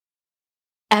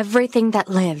Everything that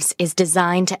lives is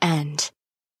designed to end.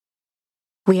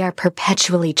 We are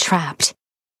perpetually trapped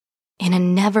in a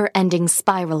never-ending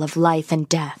spiral of life and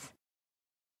death.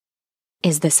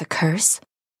 Is this a curse?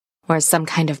 Or some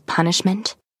kind of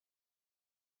punishment?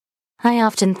 I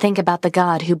often think about the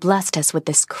God who blessed us with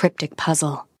this cryptic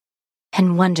puzzle,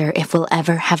 and wonder if we'll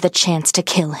ever have the chance to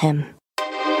kill him.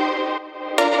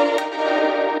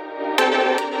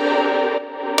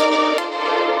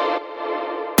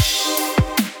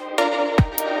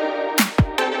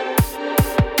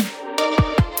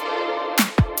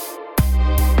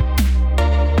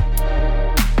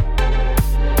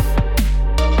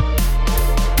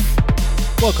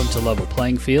 Welcome to Level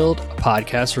Playing Field, a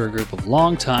podcast where a group of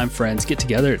longtime friends get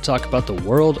together to talk about the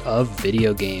world of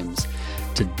video games.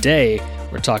 Today,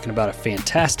 we're talking about a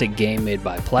fantastic game made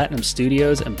by Platinum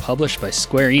Studios and published by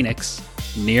Square Enix,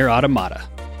 Nier Automata.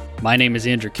 My name is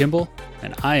Andrew Kimball,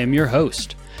 and I am your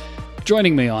host.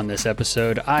 Joining me on this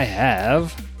episode, I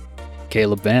have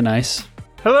Caleb Van Ice.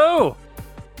 Hello!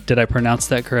 Did I pronounce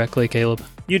that correctly, Caleb?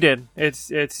 You did.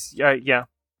 Yeah.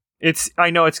 I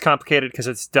know it's complicated because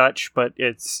it's Dutch, but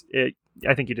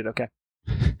I think you did okay.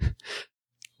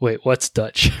 Wait, what's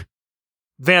Dutch?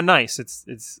 Van Nice. It's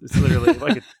literally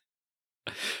like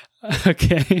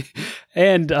Okay.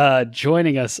 And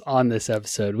joining us on this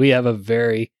episode, we have a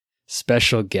very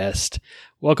special guest.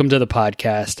 Welcome to the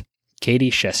podcast,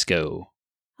 Katie Shesko.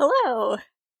 Hello.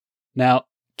 Now,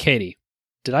 Katie,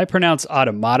 did I pronounce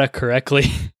automata correctly?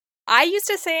 I used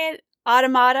to say it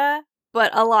automata, but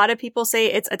a lot of people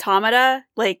say it's automata,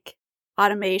 like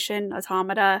automation,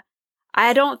 automata.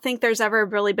 I don't think there's ever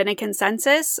really been a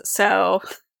consensus, so...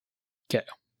 Okay.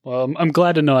 Well, I'm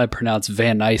glad to know I pronounced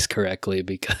Van Nice correctly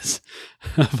because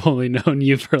I've only known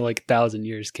you for like 1,000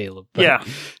 years, Caleb. But... Yeah.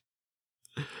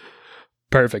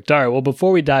 Perfect. All right. Well,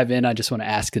 before we dive in, I just want to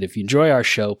ask that if you enjoy our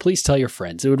show, please tell your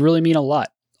friends. It would really mean a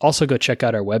lot. Also, go check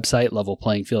out our website,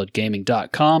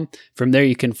 levelplayingfieldgaming.com. From there,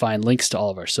 you can find links to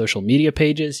all of our social media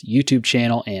pages, YouTube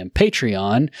channel, and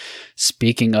Patreon.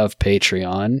 Speaking of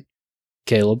Patreon,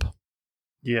 Caleb.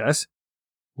 Yes?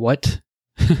 What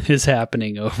is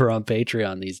happening over on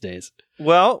Patreon these days?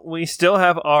 Well, we still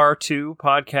have our two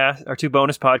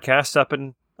bonus podcasts up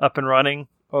and running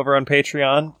over on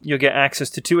Patreon. You'll get access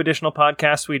to 2 additional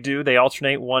podcasts we do. They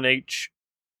alternate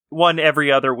one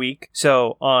every other week.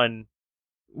 So on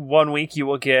 1 week, you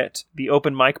will get the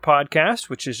Open Mic podcast,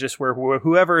 which is just where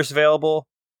whoever is available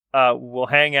will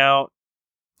hang out,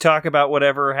 talk about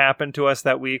whatever happened to us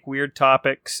that week, weird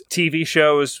topics, TV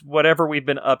shows, whatever we've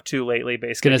been up to lately,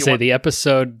 basically. I was going to say, the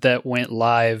episode that went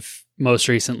live most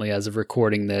recently as of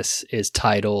recording this is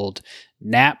titled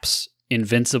Naps,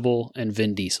 Invincible, and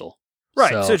Vin Diesel.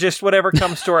 Right, so just whatever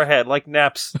comes to our head, like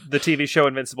Naps, the TV show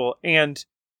Invincible, and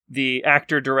the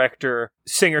actor, director,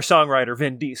 singer-songwriter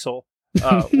Vin Diesel.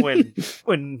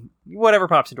 When whatever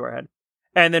pops into our head.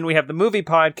 And then we have the movie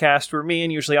podcast where me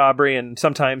and usually Aubrey and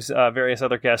sometimes various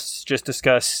other guests just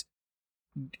discuss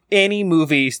any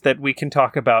movies that we can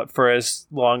talk about for as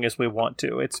long as we want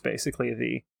to. It's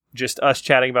basically just us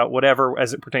chatting about whatever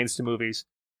as it pertains to movies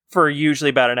for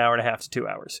usually about 1.5 hours to 2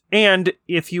 hours. And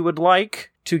if you would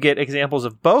like to get examples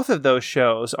of both of those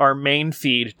shows, our main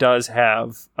feed does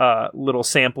have little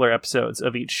sampler episodes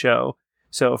of each show.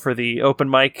 So for the Open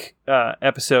Mic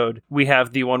episode, we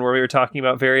have the one where we were talking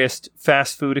about various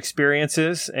fast food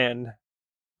experiences and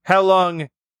how long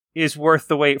is worth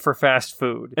the wait for fast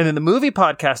food. And then the movie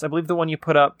podcast, I believe the one you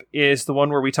put up is the one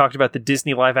where we talked about the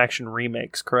Disney live-action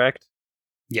remakes, correct?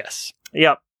 Yes.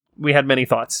 Yep. We had many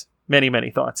thoughts.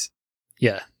 Many thoughts.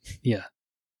 Yeah.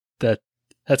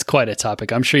 That's quite a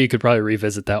topic. I'm sure you could probably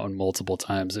revisit that one multiple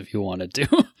times if you wanted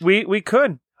to. We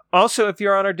could. Also, if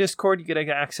you're on our Discord, you get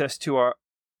access to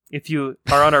if you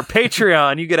are on our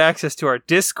Patreon, you get access to our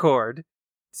Discord.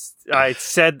 I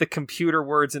said the computer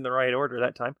words in the right order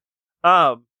that time.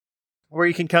 Where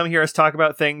you can come hear us talk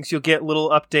about things. You'll get little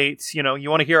updates. You know, you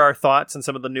want to hear our thoughts on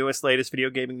some of the latest video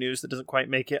gaming news that doesn't quite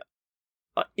make it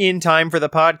in time for the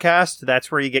podcast.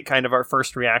 That's where you get kind of our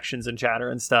first reactions and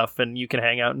chatter and stuff. And you can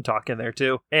hang out and talk in there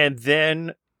too. And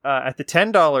then at the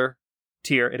 $10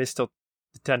 tier, it is still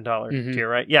the $10 tier,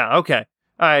 right? Yeah, okay.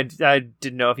 I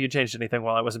didn't know if you changed anything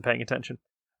while I wasn't paying attention.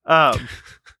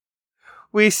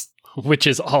 Which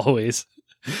is always.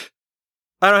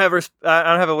 I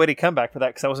don't have a witty comeback for that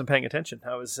because I wasn't paying attention.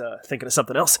 I was thinking of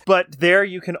something else. But there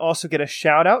you can also get a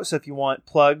shout out. So if you want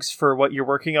plugs for what you're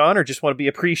working on or just want to be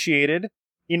appreciated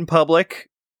in public,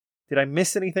 did I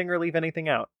miss anything or leave anything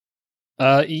out?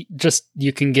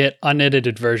 You can get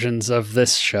unedited versions of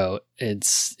this show.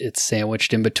 It's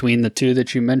sandwiched in between the two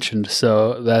that you mentioned.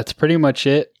 So that's pretty much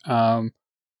it.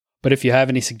 But if you have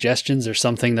any suggestions or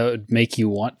something that would make you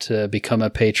want to become a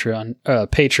patron,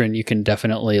 you can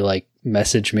definitely like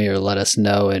message me or let us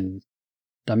know. And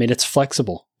I mean, it's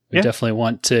flexible. We definitely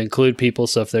want to include people.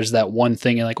 So if there's that one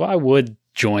thing you're like, well, I would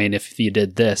join if you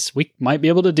did this, we might be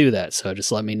able to do that. So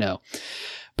just let me know.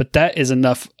 But that is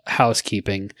enough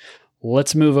housekeeping.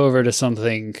 Let's move over to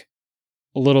something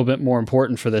a little bit more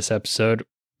important for this episode.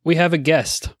 We have a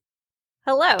guest.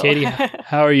 Hello. Katie,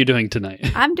 how are you doing tonight?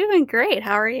 I'm doing great.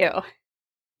 How are you?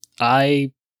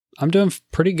 I'm doing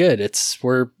pretty good.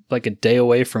 We're like a day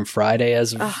away from Friday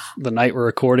as of the night we're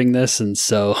recording this, and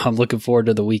so I'm looking forward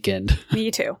to the weekend.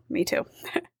 Me too.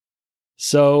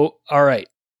 So, all right.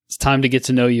 It's time to get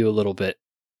to know you a little bit.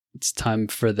 It's time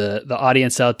for the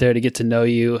audience out there to get to know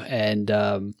you.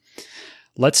 And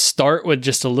let's start with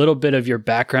just a little bit of your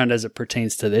background as it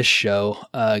pertains to this show.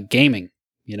 Gaming,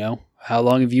 how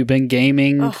long have you been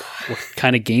gaming? What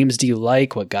kind of games do you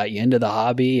like? What got you into the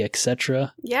hobby,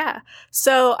 etc.? Yeah.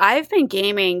 So I've been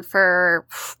gaming for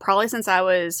probably since I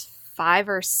was 5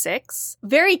 or 6.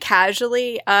 Very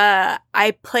casually.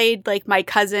 I played like my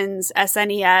cousin's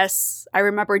SNES. I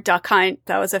remember Duck Hunt.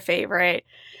 That was a favorite.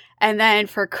 And then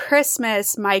for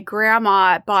Christmas, my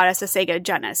grandma bought us a Sega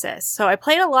Genesis. So I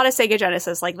played a lot of Sega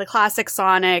Genesis, like the classic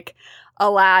Sonic,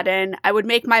 Aladdin. I would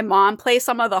make my mom play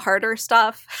some of the harder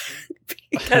stuff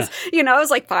because, I was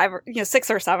like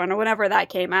 6 or 7 or whenever that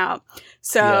came out.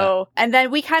 So, And then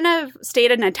we kind of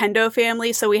stayed a Nintendo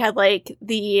family. So we had like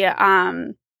the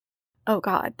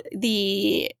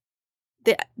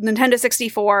Nintendo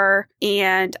 64,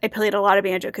 and I played a lot of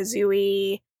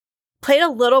Banjo-Kazooie. Played a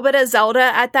little bit of Zelda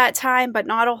at that time, but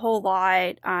not a whole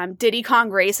lot. Diddy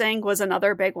Kong Racing was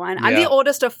another big one. I'm the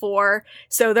oldest of 4,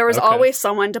 so there was always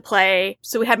someone to play.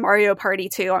 So we had Mario Party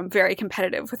too. I'm very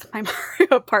competitive with my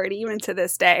Mario Party even to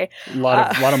this day. A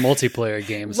lot of multiplayer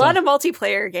games. A lot of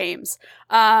multiplayer games.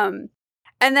 And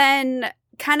then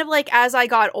kind of like as I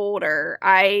got older,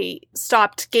 I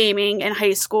stopped gaming in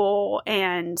high school,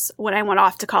 and when I went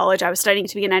off to college, I was studying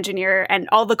to be an engineer, and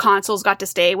all the consoles got to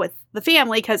stay with the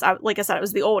family because, like I said, I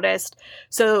was the oldest,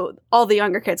 so all the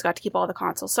younger kids got to keep all the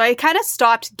consoles. So I kind of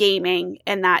stopped gaming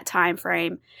in that time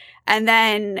frame. And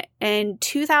then in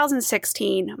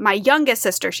 2016, my youngest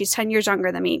sister, she's 10 years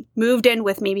younger than me, moved in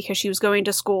with me because she was going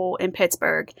to school in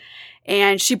Pittsburgh.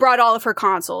 And she brought all of her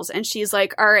consoles, and she's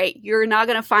like, all right, you're now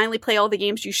going to finally play all the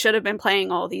games you should have been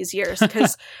playing all these years.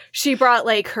 Because she brought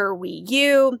like her Wii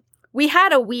U. We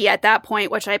had a Wii at that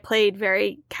point, which I played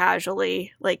very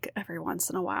casually, like every once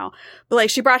in a while. But like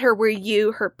she brought her Wii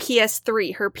U, her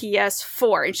PS3, her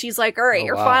PS4. And she's like, all right,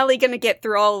 you're finally going to get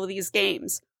through all of these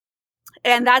games.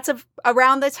 And that's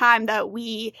around the time that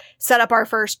we set up our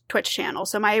first Twitch channel.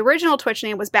 So my original Twitch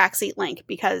name was Backseat Link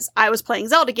because I was playing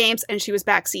Zelda games and she was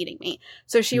backseating me.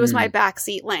 So she was my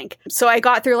backseat Link. So I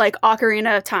got through like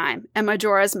Ocarina of Time and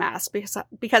Majora's Mask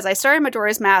because I started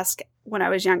Majora's Mask when I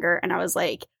was younger, and I was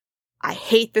like, I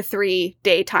hate the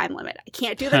 3-day time limit. I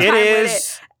can't do the time limit. It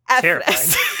is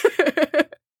terrifying.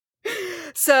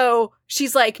 So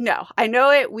she's like, no, I know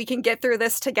it. We can get through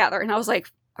this together. And I was like,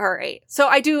 all right. So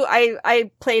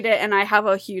I played it, and I have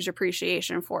a huge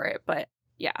appreciation for it. But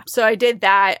yeah, so I did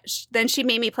that. Then she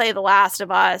made me play The Last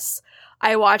of Us.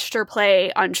 I watched her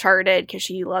play Uncharted because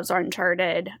she loves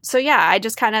Uncharted. So yeah, I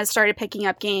just kind of started picking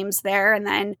up games there. And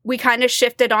then we kind of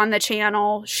shifted on the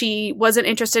channel. She wasn't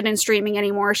interested in streaming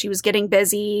anymore. She was getting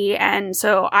busy. And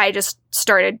so I just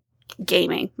started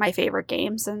gaming my favorite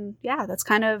games. And yeah, that's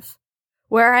kind of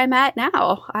where I'm at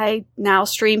now. I now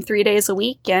stream 3 days a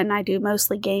week, and I do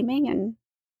mostly gaming, and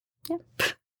yeah.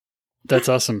 That's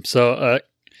awesome. So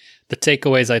the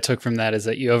takeaways I took from that is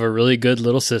that you have a really good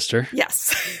little sister.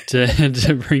 Yes.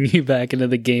 to bring you back into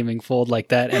the gaming fold like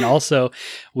that. And also,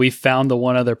 we found the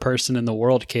one other person in the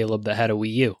world, Caleb, that had a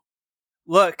Wii U.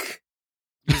 Look,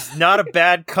 it's not a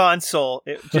bad console.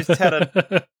 It just had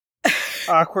an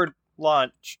awkward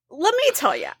launch. Let me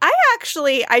tell you,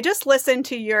 I just listened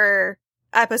to your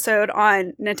episode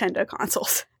on Nintendo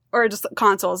consoles, or just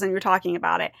consoles, and you're talking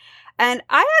about it, and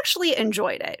I actually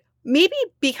enjoyed it. Maybe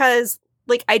because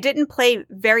like I didn't play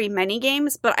very many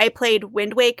games, but I played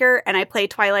Wind Waker and I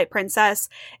played Twilight Princess,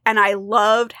 and I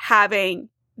loved having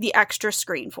the extra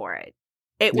screen for it.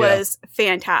 It was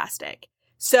fantastic.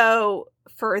 So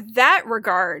for that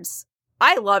regards,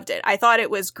 I loved it. I thought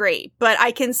it was great, but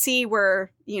I can see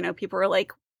where, people are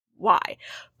like, why?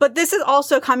 But this is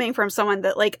also coming from someone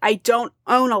that like, I don't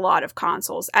own a lot of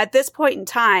consoles. At this point in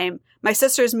time, my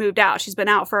sister's moved out. She's been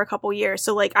out for a couple years.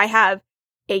 So like I have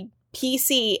a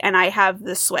PC and I have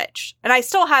the Switch, and I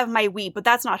still have my Wii, but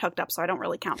that's not hooked up. So I don't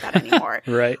really count that anymore.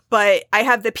 Right. But I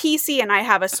have the PC and I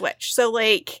have a Switch. So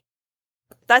like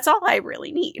that's all I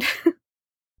really need.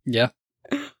 Yeah.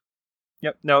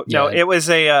 Yep. No, it was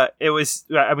I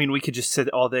mean, we could just sit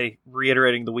all day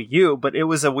reiterating the Wii U, but it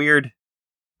was a weird,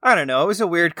 I don't know, it was a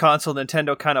weird console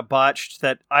Nintendo kind of botched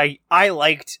that I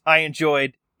liked, I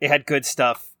enjoyed, it had good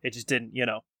stuff, it just didn't,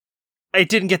 it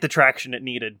didn't get the traction it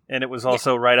needed, and it was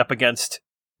also right up against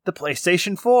the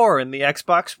PlayStation 4 and the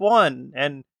Xbox One,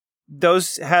 and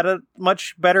those had a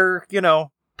much better,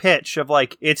 pitch of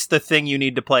like, it's the thing you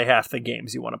need to play half the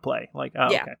games you want to play. Like,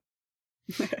 oh, Yeah. okay.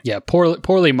 Yeah,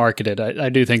 poorly marketed. I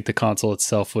do think the console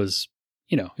itself was,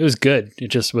 it was good.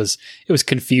 It was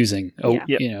confusing. Oh,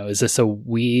 Yeah. Is this a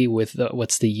Wii with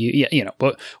what's the U? Yeah,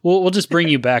 but we'll just bring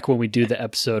you back when we do the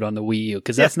episode on the Wii U,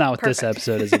 because that's not what this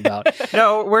episode is about.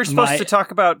 No, we're supposed to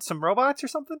talk about some robots or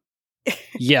something?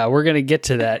 Yeah, we're going to get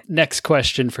to that. Next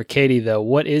question for Katie, though.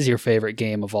 What is your favorite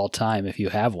game of all time, if you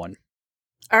have one?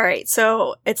 All right,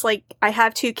 so it's like I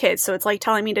have 2 kids, so it's like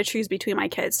telling me to choose between my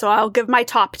kids. So I'll give my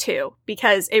top 2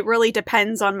 because it really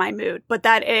depends on my mood. But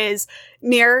that is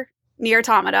Nier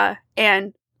Automata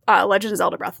and Legend of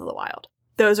Zelda Breath of the Wild.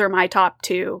 Those are my top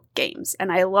 2 games,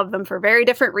 and I love them for very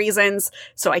different reasons,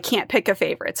 so I can't pick a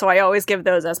favorite. So I always give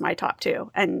those as my top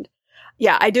 2. And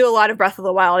yeah, I do a lot of Breath of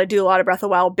the Wild. I do a lot of Breath of the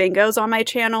Wild bingos on my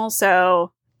channel,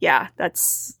 so yeah,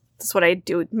 that's what I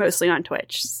do mostly on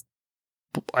Twitch.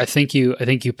 I think you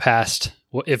passed.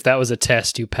 If that was a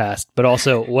test, you passed. But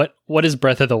also, what is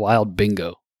Breath of the Wild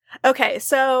bingo? Okay,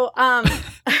 so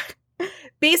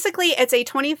basically it's a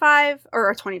 25.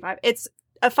 It's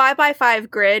a 5x5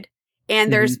 grid,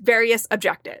 and there's various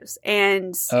objectives,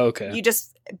 and you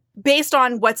just based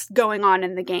on what's going on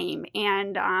in the game.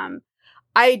 And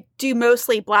I do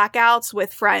mostly blackouts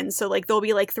with friends, so like there'll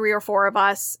be like 3 or 4 of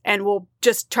us, and we'll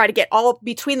just try to get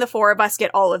between the 4 of us,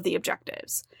 get all of the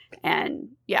objectives.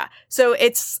 And yeah, so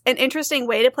it's an interesting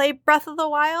way to play Breath of the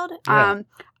Wild. Yeah.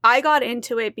 I got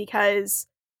into it because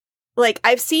like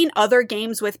I've seen other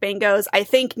games with bingos. I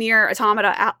think Nier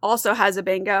Automata also has a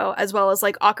bingo, as well as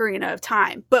like Ocarina of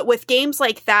Time. But with games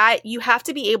like that, you have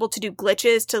to be able to do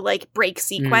glitches to like break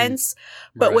sequence.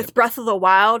 But right. with Breath of the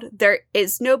Wild, there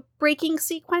is no breaking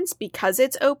sequence because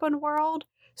it's open world.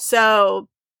 So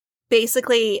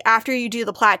basically, after you do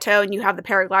the plateau and you have the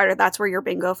paraglider, that's where your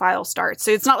bingo file starts.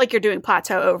 So it's not like you're doing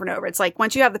plateau over and over. It's like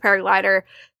once you have the paraglider,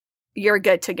 you're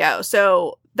good to go.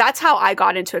 So that's how I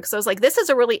got into it. Because I was like, this is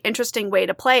a really interesting way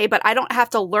to play, but I don't have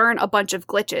to learn a bunch of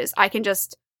glitches. I can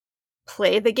just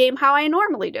play the game how I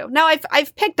normally do. Now,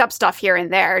 I've picked up stuff here and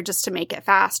there just to make it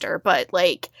faster, but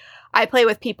like I play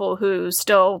with people who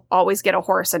still always get a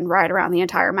horse and ride around the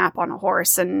entire map on a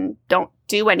horse and don't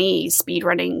do any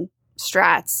speedrunning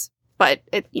strats. But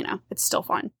it's still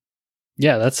fun.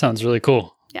 Yeah, that sounds really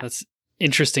cool. Yeah. That's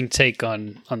interesting take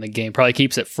on the game. Probably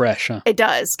keeps it fresh, huh? It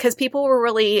does, because people were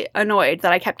really annoyed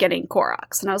that I kept getting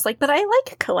Koroks. And I was like, but I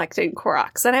like collecting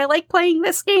Koroks, and I like playing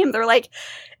this game. They're like,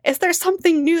 is there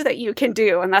something new that you can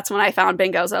do? And that's when I found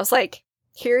bingos. I was like,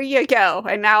 here you go.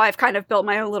 And now I've kind of built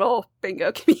my own little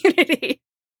bingo community.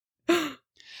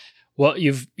 Well,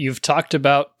 you've talked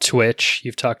about Twitch.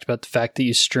 You've talked about the fact that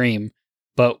you stream.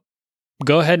 But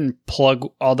go ahead and plug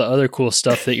all the other cool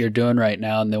stuff that you're doing right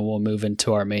now, and then we'll move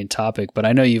into our main topic. But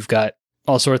I know you've got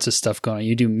all sorts of stuff going on.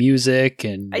 You do music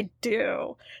and... I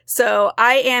do. So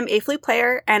I am a flute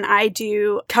player, and I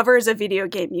do covers of video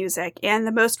game music. And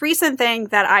the most recent thing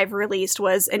that I've released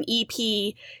was an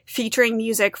EP featuring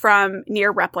music from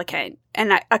Nier Replicant,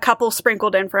 and a couple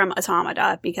sprinkled in from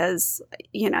Automata, because,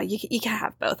 you can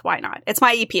have both. Why not? It's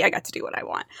my EP. I got to do what I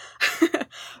want.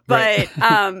 But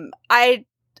right.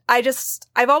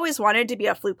 I've always wanted to be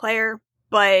a flute player,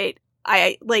 but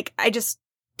I just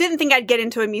didn't think I'd get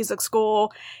into a music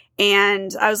school.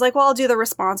 And I was like, well, I'll do the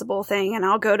responsible thing and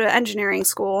I'll go to engineering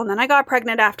school. And then I got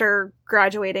pregnant after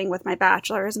graduating with my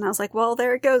bachelor's. And I was like, well,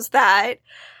 there goes that.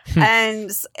 And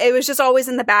it was just always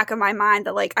in the back of my mind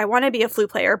that like, I want to be a flute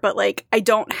player, but like, I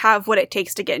don't have what it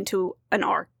takes to get into an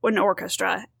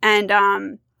orchestra.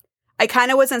 And, I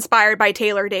kind of was inspired by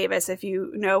Taylor Davis. If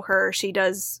you know her, she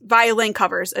does violin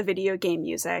covers of video game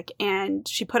music, and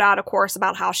she put out a course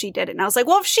about how she did it. And I was like,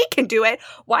 well, if she can do it,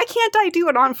 why can't I do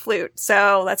it on flute?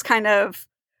 So that's kind of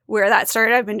where that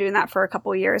started. I've been doing that for a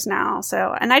couple years now.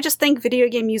 So, and I just think video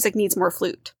game music needs more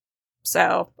flute.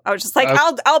 So I was just like,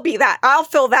 I'll be that. I'll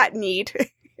fill that need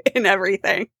in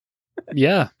everything.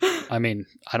 Yeah. I mean,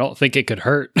 I don't think it could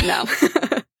hurt. No.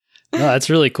 No, that's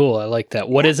really cool. I like that.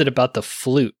 What is it about the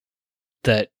flute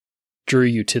that drew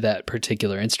you to that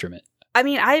particular instrument? I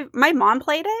mean, my mom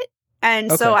played it,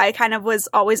 and so I kind of was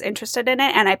always interested in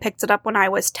it, and I picked it up when I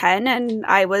was 10, and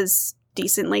I was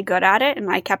decently good at it,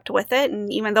 and I kept with it.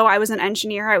 And even though I was an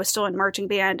engineer, I was still in marching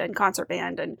band and concert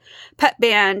band and pep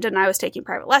band, and I was taking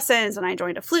private lessons, and I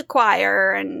joined a flute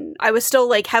choir, and I was still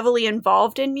like heavily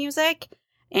involved in music.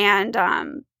 And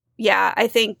I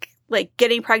think like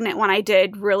getting pregnant when I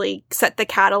did really set the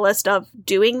catalyst of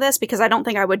doing this, because I don't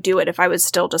think I would do it if I was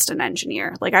still just an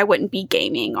engineer. Like I wouldn't be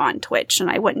gaming on Twitch,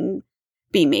 and I wouldn't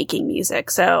be making music.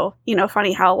 So,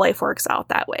 funny how life works out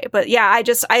that way. But yeah, I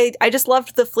just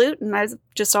loved the flute, and I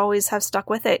just always have stuck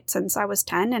with it since I was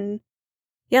 10. And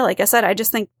yeah, like I said, I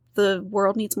just think the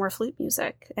world needs more flute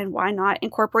music, and why not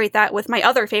incorporate that with my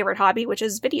other favorite hobby, which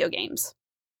is video games.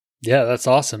 Yeah, that's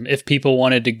awesome. If people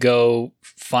wanted to go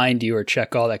find you or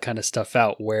check all that kind of stuff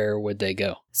out, where would they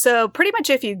go? So pretty much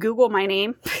if you Google my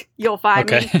name, you'll find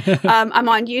me. I'm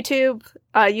on YouTube,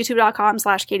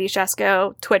 youtube.com/Katie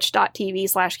Shesko,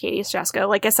 twitch.tv/Katie Shesko.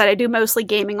 Like I said, I do mostly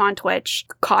gaming on Twitch.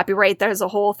 Copyright, there's a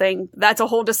whole thing. That's a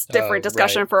whole different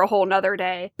discussion for a whole nother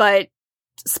day. But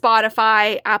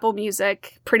Spotify, Apple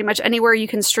Music, pretty much anywhere you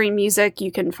can stream music,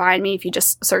 you can find me if you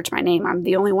just search my name. I'm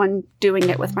the only one doing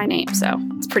it with my name, so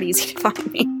it's pretty easy to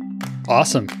find me.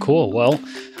 Awesome. Cool. Well,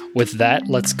 with that,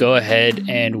 let's go ahead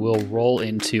and we'll roll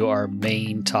into our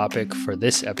main topic for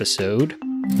this episode.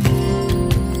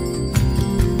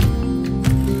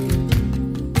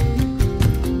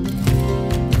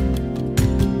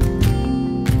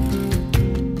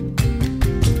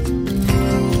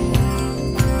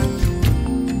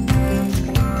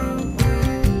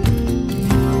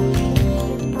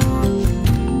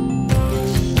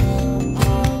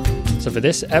 So for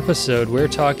this episode, we're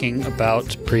talking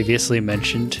about previously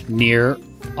mentioned Nier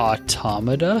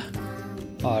Automata.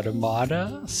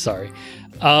 Sorry.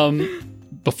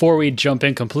 Before we jump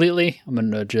in completely, I'm going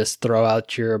to just throw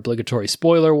out your obligatory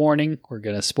spoiler warning. We're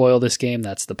going to spoil this game.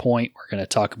 That's the point. We're going to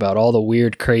talk about all the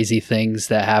weird, crazy things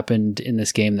that happened in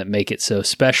this game that make it so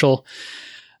special.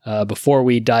 Before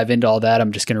we dive into all that,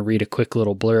 I'm just going to read a quick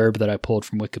little blurb that I pulled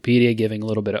from Wikipedia, giving a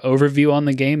little bit of overview on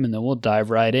the game, and then we'll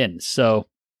dive right in. So,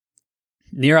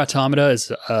 Nier Automata is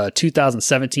a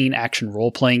 2017 action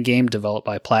role-playing game developed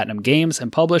by Platinum Games and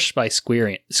published by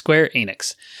Square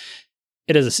Enix.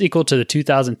 It is a sequel to the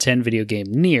 2010 video game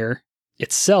Nier,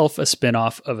 itself a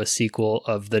spin-off of a sequel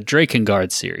of the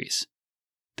Drakengard series.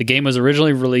 The game was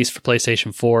originally released for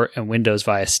PlayStation 4 and Windows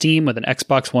via Steam, with an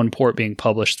Xbox One port being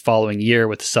published the following year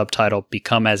with the subtitle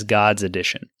Become as Gods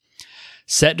Edition.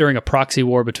 Set during a proxy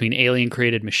war between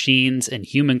alien-created machines and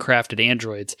human-crafted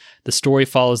androids, the story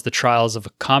follows the trials of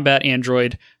a combat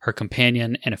android, her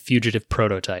companion, and a fugitive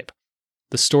prototype.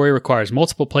 The story requires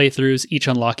multiple playthroughs, each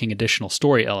unlocking additional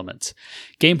story elements.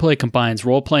 Gameplay combines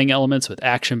role-playing elements with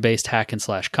action-based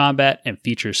hack-and-slash combat and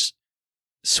features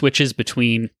switches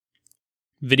between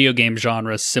video game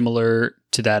genres similar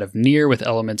to that of Nier, with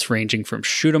elements ranging from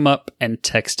shoot-'em-up and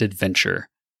text adventure.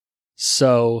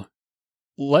 So,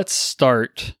 let's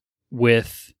start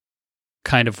with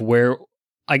kind of where,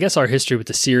 I guess, our history with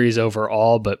the series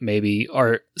overall, but maybe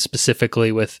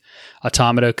specifically with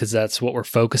Automata, because that's what we're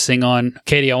focusing on.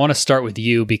 Katie, I want to start with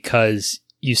you because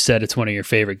you said it's one of your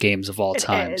favorite games of all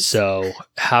time. So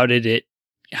how did it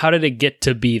get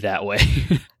to be that way?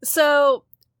 So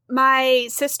my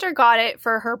sister got it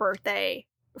for her birthday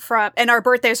and our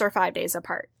birthdays are 5 days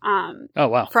apart. Oh,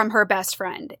 wow. From her best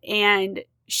friend. And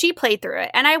she played through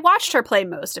it, and I watched her play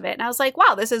most of it, and I was like,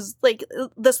 wow, this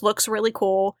looks really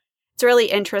cool. It's really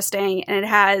interesting, and it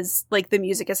has, like, the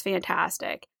music is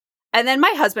fantastic. And then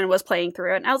my husband was playing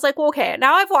through it, and I was like, well, okay,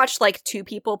 now I've watched, like, 2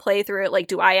 people play through it. Like,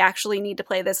 do I actually need to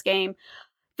play this game?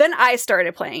 Then I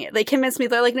started playing it. They convinced me.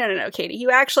 They're like, no, Katie,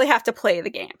 you actually have to play the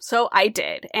game. So I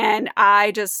did, and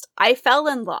I fell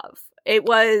in love. It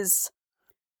was...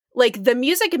 like, the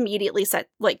music immediately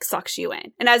sucks you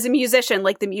in. And as a musician,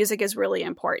 like, the music is really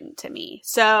important to me.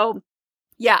 So,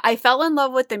 yeah, I fell in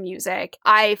love with the music.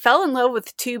 I fell in love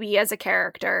with 2B as a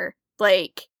character.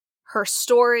 Like, her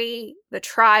story, the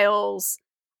trials.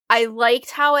 I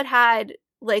liked how it had,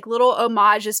 like, little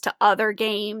homages to other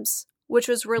games, which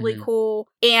was really cool.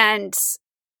 And,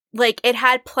 like, it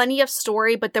had plenty of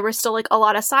story, but there was still, like, a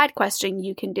lot of side questing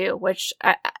you can do, which...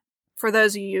 for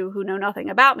those of you who know nothing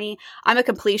about me, I'm a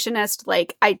completionist.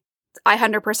 Like, I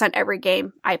 100% every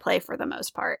game I play for the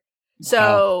most part.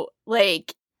 So,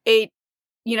 like, it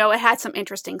had some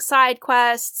interesting side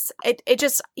quests. It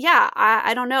just,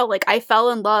 I don't know. Like, I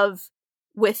fell in love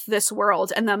with this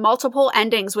world, and the multiple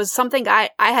endings was something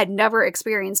I had never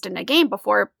experienced in a game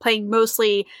before, playing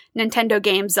mostly Nintendo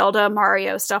games, Zelda,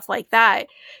 Mario, stuff like that.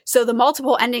 So the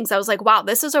multiple endings, I was like, wow,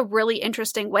 this is a really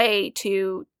interesting way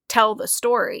to tell the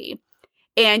story.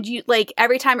 And you, like,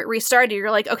 every time it restarted,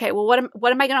 you're like, okay, well, what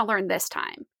am I going to learn this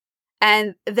time?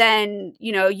 And then,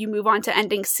 you move on to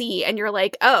ending C and you're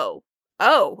like, oh.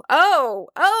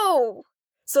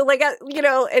 So like,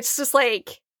 it's just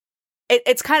like,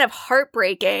 it's kind of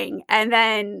heartbreaking. And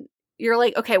then you're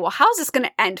like, okay, well, how's this going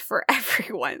to end for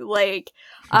everyone? Like,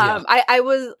 I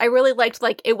really liked,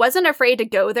 like, it wasn't afraid to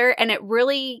go there. And it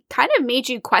really kind of made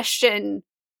you question,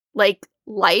 like,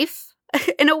 life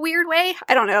in a weird way.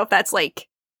 I don't know if that's like,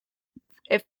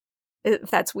 if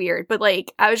that's weird, but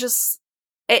like, I was just,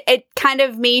 it kind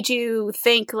of made you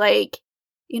think like,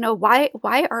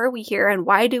 why are we here and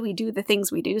why do we do the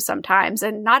things we do sometimes?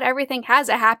 And not everything has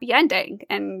a happy ending,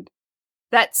 and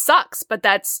that sucks, but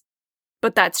that's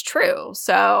true.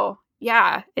 So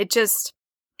yeah, it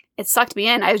sucked me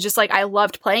in. I was just like, I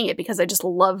loved playing it because I just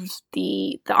loved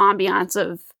the ambiance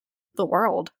of the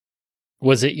world.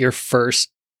 Was it your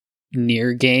first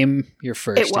Nier game? Your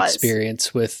first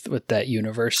experience with that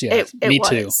universe? Yeah, me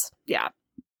too. Yeah.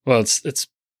 Well,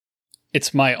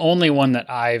 it's my only one that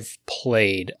I've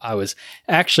played. I was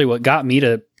actually what got me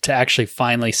to actually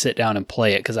finally sit down and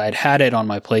play it, because I'd had it on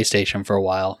my PlayStation for a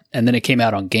while, and then it came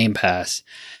out on Game Pass.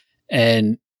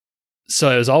 And so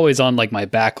it was always on like my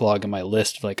backlog and my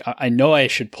list of like, I know I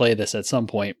should play this at some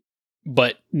point,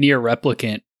 but Nier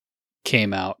Replicant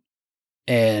came out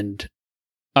and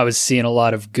I was seeing a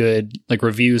lot of good like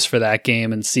reviews for that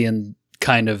game and seeing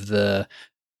kind of the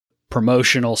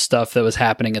promotional stuff that was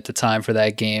happening at the time for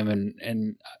that game.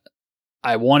 And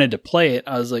I wanted to play it.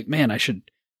 I was like, man,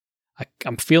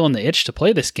 I'm feeling the itch to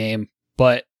play this game,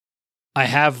 but I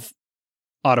have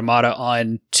Automata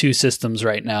on 2 systems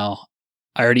right now.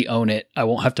 I already own it. I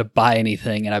won't have to buy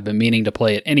anything, and I've been meaning to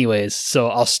play it anyways, so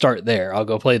I'll start there. I'll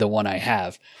go play the one I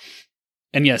have.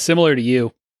 And yeah, similar to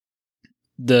you,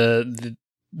 the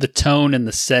tone and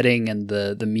the setting and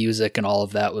the music and all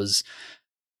of that was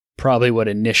probably what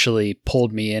initially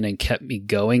pulled me in and kept me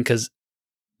going, because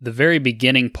the very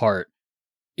beginning part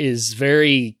is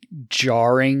very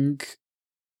jarring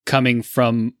coming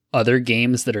from other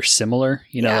games that are similar,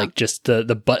 like just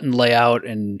the button layout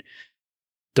and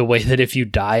the way that if you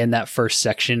die in that first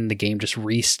section, the game just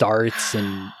restarts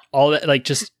and all that, like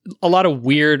just a lot of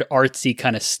weird artsy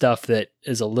kind of stuff that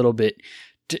is a little bit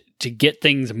to get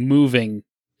things moving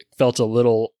felt a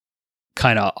little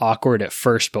kind of awkward at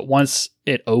first, but once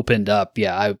it opened up,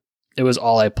 it was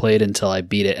all I played until I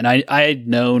beat it. And I had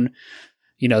known,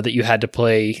 that you had to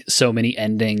play so many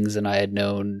endings, and I had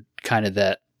known kind of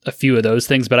that a few of those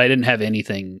things, but I didn't have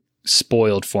anything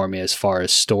spoiled for me as far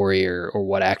as story or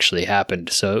what actually happened.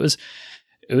 So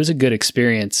it was a good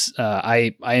experience.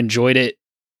 I enjoyed it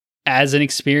as an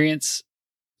experience,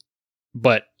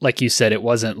 but like you said, it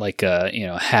wasn't like a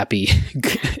happy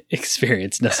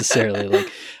experience necessarily.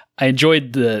 Like I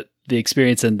enjoyed the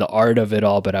experience and the art of it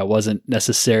all, but I wasn't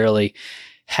necessarily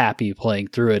happy playing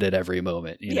through it at every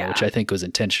moment, which I think was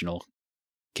intentional.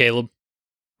 Caleb?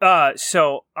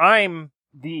 So I'm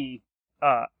the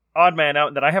odd man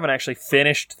out that I haven't actually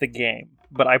finished the game,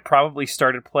 but I probably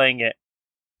started playing it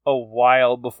a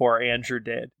while before Andrew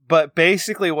did. But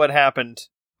basically what happened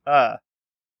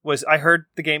was I heard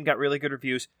the game got really good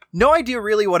reviews. No idea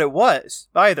really what it was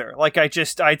either. Like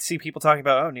I'd see people talking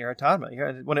about, Nier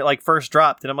Automata when it like first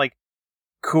dropped, and I'm like,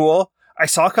 cool. I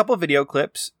saw a couple video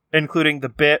clips, including the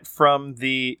bit from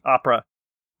the opera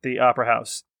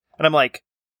house. And I'm like,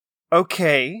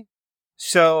 okay,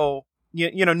 so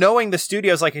knowing the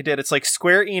studios like I did, it's like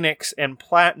Square Enix and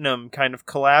Platinum kind of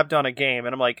collabed on a game.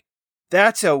 And I'm like,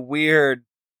 that's a weird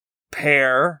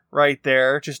pair right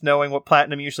there, just knowing what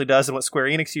Platinum usually does and what Square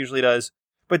Enix usually does.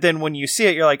 But then when you see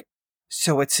it, you're like,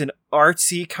 so it's an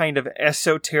artsy kind of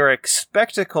esoteric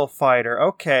spectacle fighter.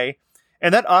 Okay.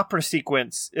 And that opera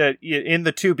sequence in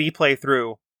the 2B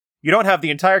playthrough, you don't have the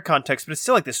entire context, but it's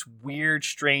still like this weird,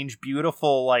 strange,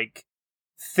 beautiful like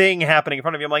thing happening in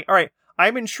front of you. I'm like, all right,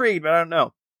 I'm intrigued, but I don't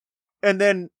know. And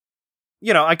then,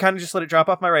 I kind of just let it drop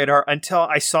off my radar until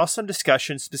I saw some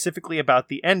discussion specifically about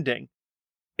the ending.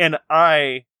 And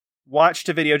I watched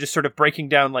a video just sort of breaking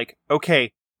down like,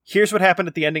 okay, here's what happened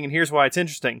at the ending and here's why it's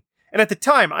interesting. And at the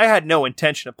time, I had no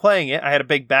intention of playing it. I had a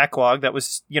big backlog that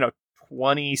was,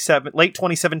 late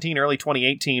 2017, early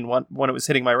 2018 when it was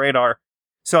hitting my radar.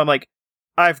 So I'm like,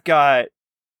 I've got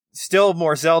still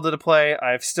more Zelda to play.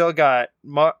 I've still got,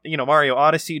 Mario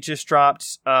Odyssey just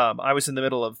dropped. I was in the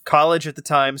middle of college at the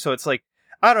time, so it's like,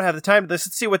 I don't have the time to this.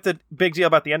 Let's see what the big deal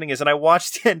about the ending is. And I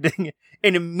watched the ending,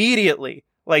 and immediately,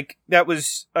 like, that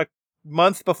was a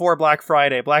month before Black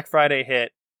Friday. Black Friday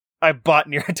hit. I bought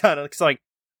Nier Automata. It's like,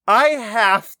 I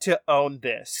have to own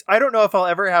this. I don't know if I'll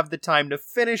ever have the time to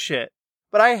finish it,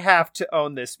 but I have to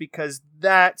own this because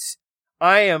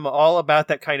I am all about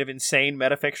that kind of insane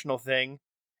metafictional thing.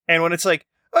 And when it's like,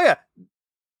 Oh yeah.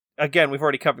 Again, we've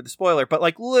already covered the spoiler, but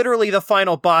like literally the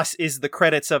final boss is the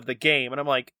credits of the game. And I'm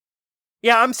like,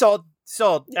 yeah, I'm sold,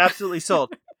 absolutely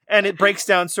sold. And it breaks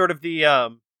down sort of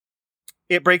the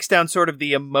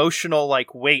emotional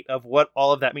like weight of what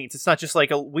all of that means. It's not just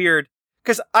like a weird,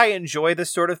 because I enjoy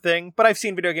this sort of thing, but I've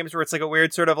seen video games where it's like a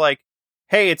weird sort of like,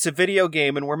 hey, it's a video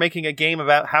game and we're making a game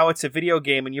about how it's a video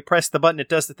game and you press the button, it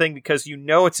does the thing because you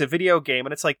know it's a video game.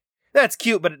 And it's like, that's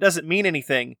cute, but it doesn't mean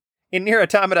anything. In Nier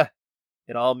Automata,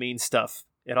 it all means stuff.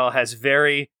 It all has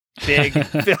very big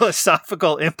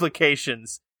philosophical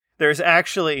implications. There's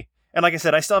actually, and like I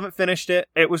said, I still haven't finished it.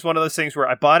 It was one of those things where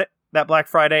I bought it that Black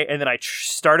Friday and then I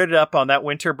started it up on that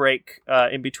winter break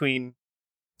in between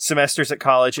semesters at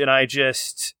college, and I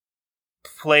just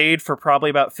played for probably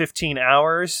about 15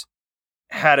 hours.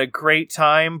 Had a great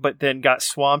time, but then got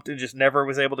swamped and just never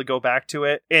was able to go back to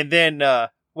it. And then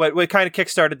what kind of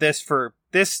kickstarted this for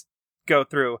this go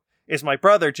through is my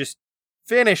brother just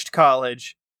finished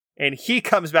college, and he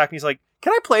comes back and he's like,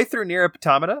 "Can I play through Nier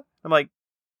Automata?" I'm like,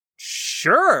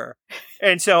 "Sure."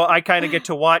 And so I kind of get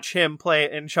to watch him play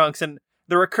it in chunks. And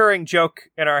the recurring joke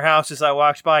in our house as I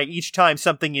walked by each time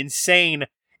something insane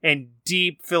and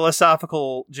deep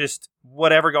philosophical, just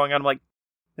whatever going on, I'm like,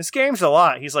 this game's a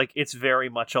lot. He's like, it's very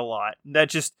much a lot. And that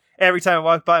just, every time I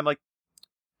walk by, I'm like,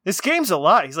 this game's a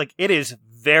lot. He's like, it is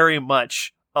very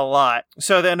much a lot.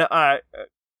 So then I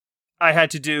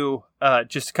had to do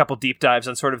just a couple deep dives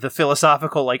on sort of the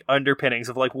philosophical like underpinnings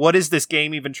of like, what is this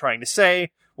game even trying to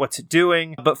say? What's it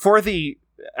doing? But for the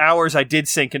hours I did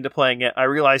sink into playing it, I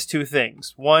realized two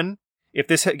things. One, if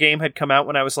this game had come out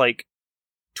when I was like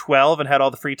 12 and had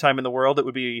all the free time in the world, it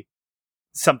would be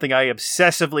something I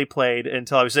obsessively played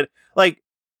until I was at, like,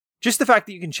 just the fact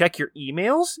that you can check your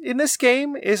emails in this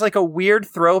game is like a weird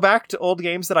throwback to old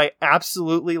games that I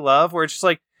absolutely love, where it's just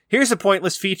like, here's a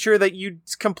pointless feature that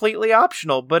it's completely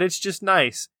optional, but it's just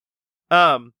nice.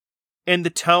 And the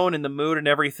tone and the mood and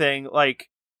everything, like,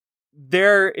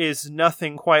 there is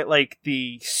nothing quite like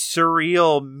the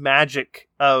surreal magic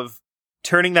of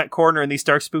turning that corner in these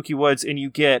dark, spooky woods and you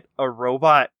get a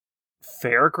robot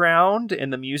fairground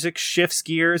and the music shifts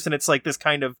gears and it's like this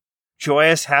kind of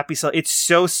joyous, happy. It's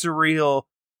so surreal,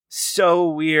 so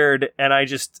weird, and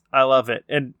I love it.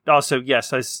 And also,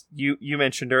 yes, as you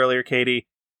mentioned earlier, Katie,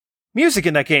 music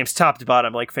in that game's top to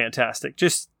bottom, like, fantastic.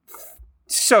 Just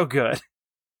so good.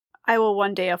 I will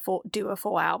one day do a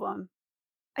full album.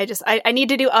 I need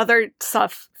to do other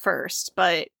stuff first,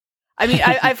 but I mean,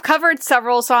 I've covered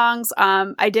several songs.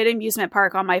 I did Amusement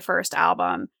Park on my first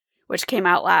album, which came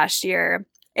out last year.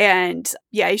 And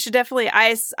yeah, you should definitely,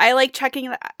 I like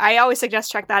checking, I always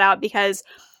suggest check that out because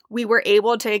we were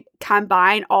able to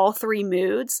combine all three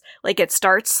moods. Like, it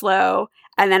starts slow,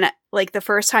 and then like the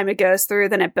first time it goes through,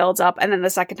 then it builds up, and then the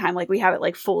second time, like, we have it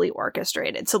like fully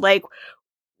orchestrated. So like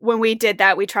when we did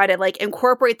that, we try to like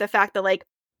incorporate the fact that like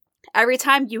every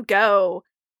time you go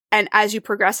and as you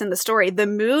progress in the story, the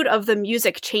mood of the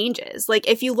music changes. Like,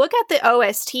 if you look at the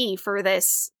OST for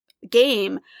this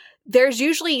game, there's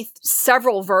usually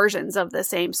several versions of the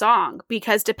same song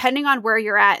because depending on where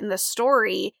you're at in the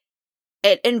story,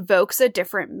 it invokes a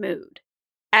different mood.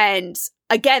 And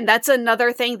again, that's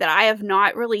another thing that I have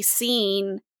not really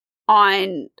seen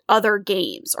on other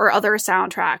games or other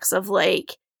soundtracks of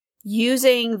like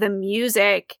using the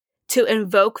music to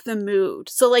invoke the mood.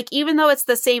 So like, even though it's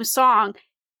the same song,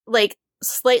 like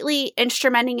slightly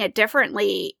instrumenting it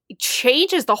differently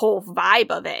changes the whole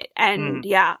vibe of it. And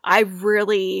yeah, I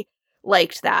really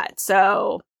liked that.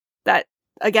 So that,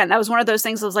 again, that was one of those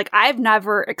things that was like, I've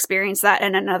never experienced that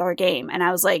in another game. And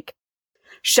I was like,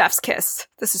 chef's kiss.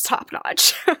 This is top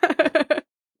notch. But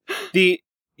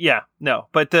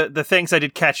the things I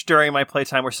did catch during my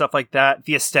playtime were stuff like that.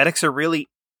 The aesthetics are really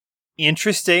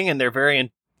interesting, and they're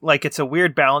very, like, it's a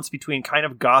weird balance between kind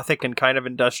of gothic and kind of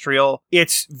industrial.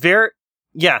 It's very,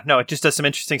 it just does some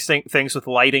interesting things with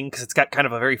lighting, because it's got kind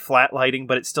of a very flat lighting,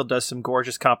 but it still does some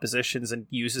gorgeous compositions and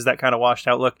uses that kind of washed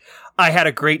out look. I had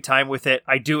a great time with it.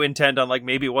 I do intend on, like,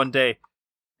 maybe one day.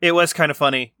 It was kind of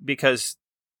funny because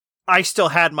I still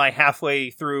had my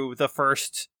halfway through the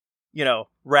first,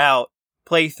 route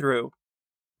playthrough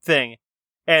thing.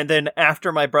 And then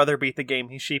after my brother beat the game,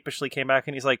 he sheepishly came back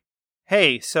and he's like,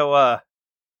 hey, so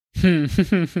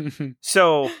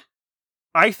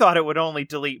I thought it would only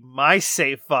delete my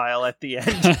save file at the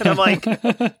end. And I'm like,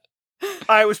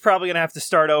 I was probably going to have to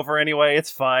start over anyway.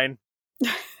 It's fine.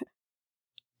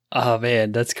 Oh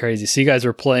man, that's crazy. So you guys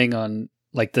were playing on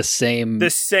like the same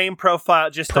profile,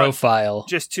 just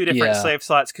two different Yeah. save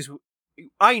slots. Cause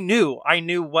I knew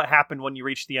what happened when you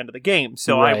reached the end of the game.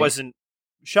 So Right. I wasn't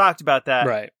shocked about that.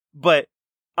 Right. But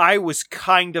I was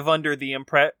kind of under the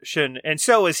impression, and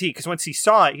so was he, because once he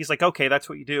saw it, he's like, okay, that's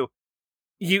what you do.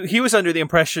 He was under the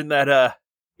impression that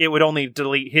it would only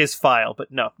delete his file, but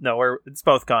no, it's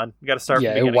both gone. You got to start.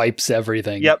 Yeah, it wipes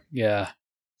everything. Yep. Yeah.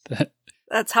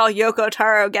 That's how Yoko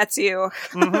Taro gets you.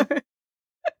 Mm-hmm.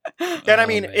 And I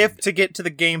mean, if to get to the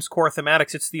game's core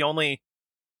thematics, it's the only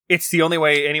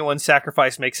way anyone's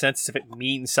sacrifice makes sense is if it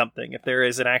means something. If there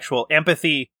is an actual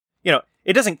empathy,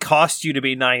 it doesn't cost you to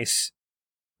be nice,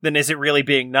 then is it really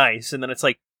being nice? And then it's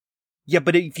like, yeah,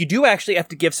 but if you do actually have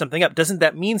to give something up, doesn't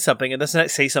that mean something? And doesn't that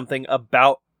say something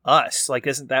about us? Like,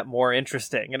 isn't that more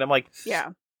interesting? And I'm like, yeah,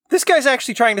 this guy's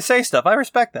actually trying to say stuff. I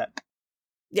respect that.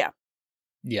 Yeah.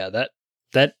 Yeah,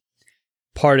 that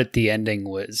part at the ending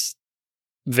was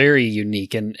very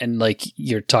unique. And like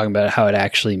you're talking about how it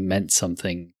actually meant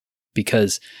something,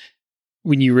 because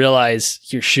when you realize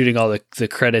you're shooting all the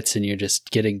credits and you're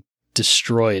just getting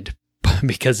destroyed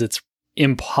because it's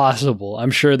impossible.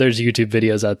 I'm sure there's YouTube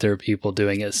videos out there of people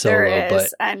doing it solo, there is, but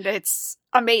and it's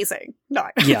amazing. No.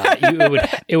 Yeah,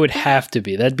 it would have to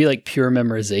be. That'd be like pure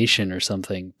memorization or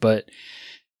something. But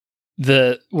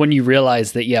when you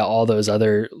realize that, yeah, all those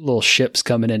other little ships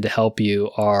coming in to help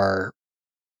you are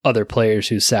other players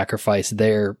who sacrifice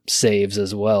their saves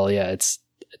as well. Yeah,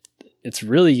 it's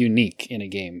really unique in a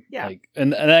game. Yeah.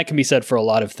 And that can be said for a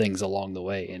lot of things along the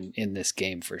way in this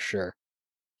game for sure.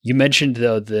 You mentioned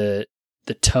though the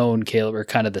tone, Caleb, or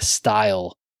kind of the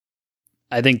style.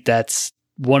 I think that's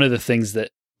one of the things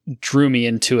that drew me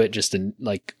into it just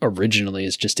like originally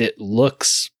is just it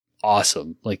looks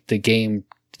awesome. Like the game,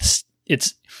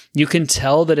 you can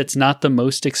tell that it's not the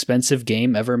most expensive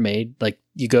game ever made. Like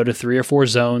you go to 3 or 4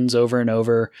 zones over and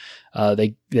over.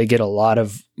 They get a lot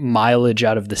of mileage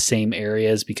out of the same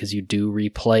areas because you do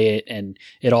replay it and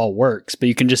it all works. But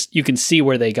you can see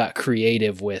where they got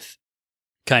creative with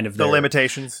kind of the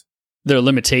limitations. Their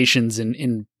limitations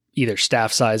in either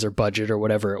staff size or budget or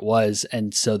whatever it was.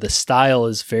 And so the style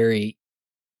is very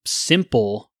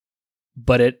simple,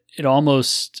 but it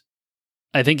almost,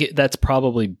 I think that's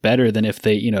probably better than if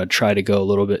they, try to go a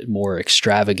little bit more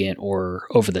extravagant or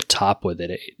over the top with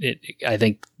it. I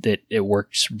think that it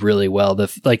works really well.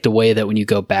 The way that when you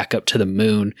go back up to the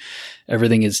moon,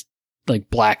 everything is like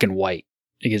black and white.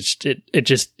 It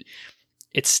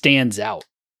stands out.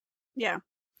 Yeah.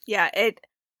 Yeah.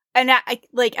 And I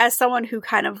like, as someone who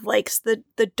kind of likes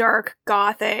the dark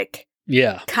gothic,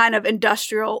 kind of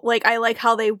industrial, like I like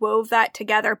how they wove that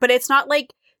together, but it's not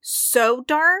like so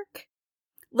dark.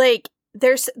 Like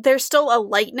there's still a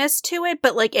lightness to it,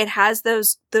 but like it has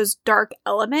those dark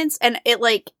elements, and it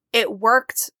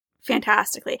worked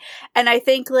fantastically. And I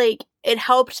think like it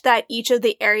helped that each of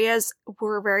the areas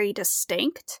were very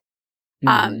distinct.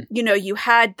 You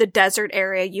had the desert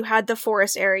area, you had the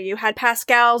forest area, you had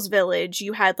Pascal's village,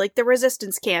 you had like the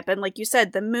resistance camp, and like you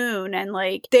said, the moon, and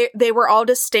like they were all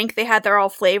distinct, they had their all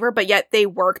flavor, but yet they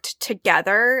worked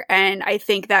together. And I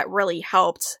think that really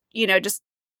helped, just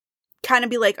kind of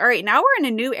be like, all right, now we're in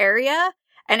a new area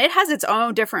and it has its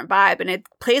own different vibe and it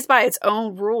plays by its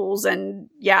own rules. And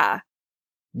yeah,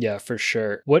 for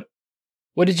sure. What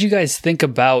did you guys think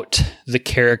about the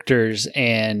characters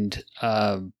and,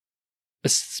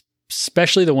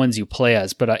 especially the ones you play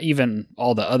as, but even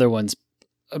all the other ones,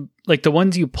 like the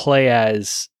ones you play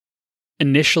as,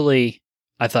 initially,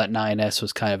 I thought 9S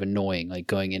was kind of annoying, like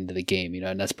going into the game,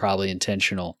 and that's probably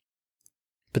intentional.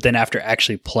 But then after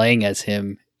actually playing as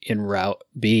him in Route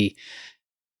B,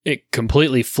 it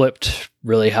completely flipped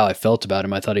really how I felt about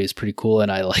him. I thought he was pretty cool,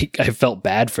 and I felt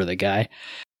bad for the guy,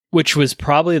 which was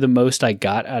probably the most I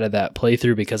got out of that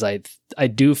playthrough, because I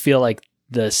do feel like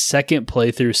the second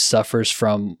playthrough suffers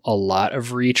from a lot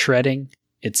of retreading.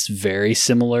 It's very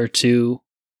similar to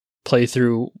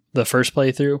the first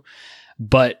playthrough,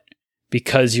 but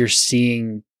because you're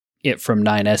seeing it from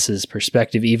 9S's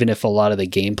perspective, even if a lot of the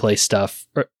gameplay stuff,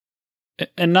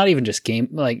 and not even just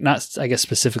not, I guess,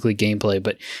 specifically gameplay,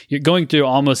 but you're going through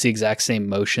almost the exact same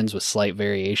motions with slight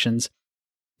variations.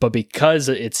 But because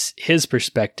it's his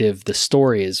perspective, the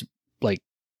story is like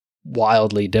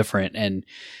wildly different. And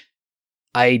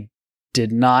I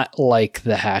did not like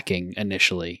the hacking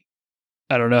initially.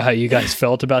 I don't know how you guys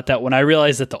felt about that. When I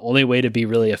realized that the only way to be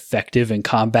really effective in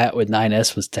combat with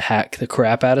 9S was to hack the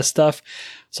crap out of stuff,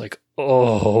 it's like,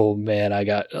 oh man, I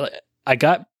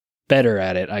got better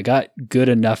at it. I got good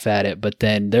enough at it. But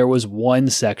then there was one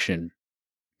section,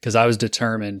 because I was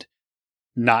determined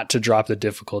not to drop the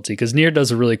difficulty, because Nier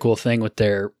does a really cool thing with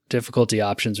their difficulty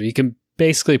options where you can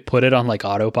basically put it on like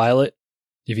autopilot.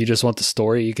 If you just want the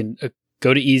story, you can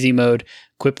go to easy mode,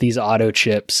 equip these auto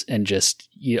chips, and just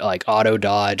like auto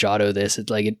dodge, auto this. It's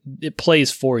like it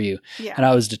plays for you. Yeah. And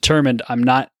I was determined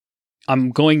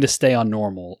I'm going to stay on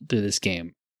normal through this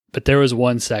game. But there was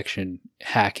one section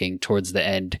hacking towards the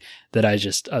end that I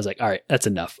was like, all right, that's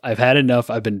enough. I've had enough.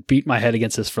 I've been beating my head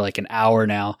against this for like an hour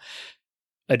now.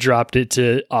 I dropped it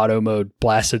to auto mode,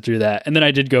 blasted through that. And then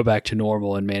I did go back to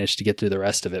normal and managed to get through the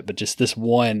rest of it. But just this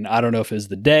one, I don't know if it was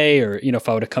the day or, if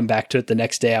I would have come back to it the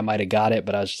next day, I might have got it.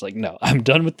 But I was just like, no, I'm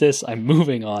done with this. I'm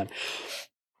moving on.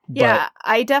 Yeah,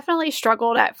 I definitely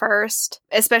struggled at first,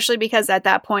 especially because at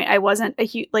that point I wasn't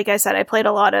like I said, I played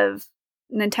a lot of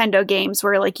Nintendo games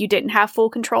where like you didn't have full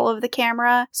control of the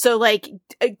camera. So like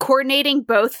coordinating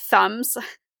both thumbs,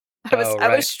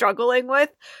 I was struggling with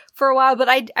for a while, but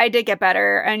I did get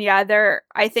better. And yeah,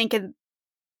 I think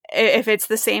if it's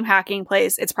the same hacking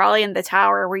place, it's probably in the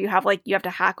tower where you have to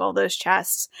hack all those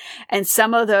chests, and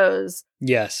some of those.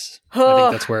 Yes, I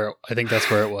think that's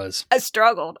where it was. I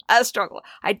struggled.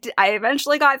 I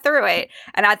eventually got through it,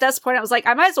 and at this point, I was like,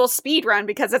 I might as well speed run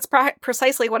because it's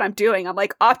precisely what I'm doing. I'm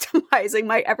like optimizing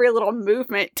my every little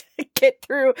movement to get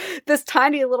through this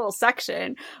tiny little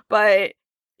section. But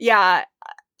yeah,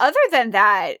 other than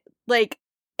that, like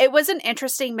it was an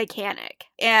interesting mechanic,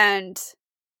 and.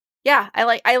 Yeah, I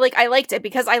liked it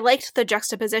because I liked the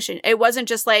juxtaposition. It wasn't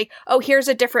just like, oh, here's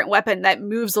a different weapon that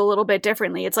moves a little bit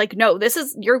differently. It's like, no,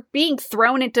 you're being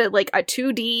thrown into like a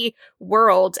 2D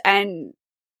world and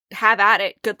have at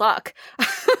it. Good luck.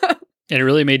 And it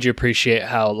really made you appreciate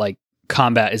how like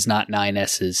combat is not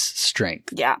 9S's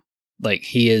strength. Yeah. Like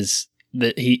he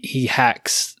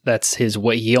hacks. That's his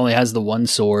way. He only has the one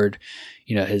sword.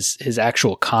 His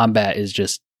actual combat is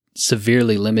just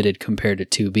severely limited compared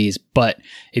to 2B's, but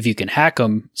if you can hack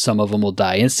them, some of them will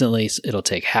die instantly. It'll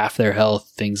take half their health,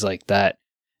 things like that.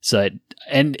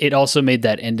 And it also made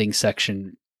that ending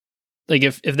section, like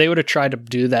if they would have tried to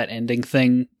do that ending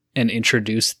thing and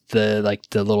introduce the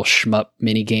little shmup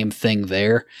mini game thing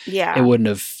there, yeah, it wouldn't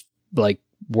have like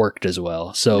worked as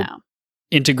well. So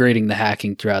integrating the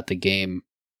hacking throughout the game,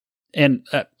 and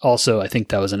also I think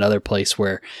that was another place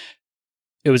where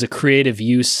it was a creative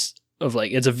use of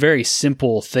like, it's a very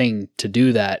simple thing to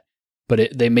do that,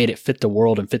 but they made it fit the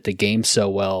world and fit the game so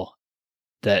well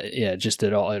that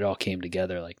it all came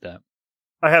together like that.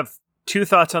 I have two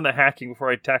thoughts on the hacking before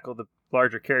I tackle the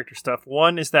larger character stuff.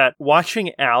 One is that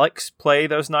watching Alex play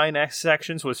those 9S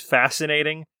sections was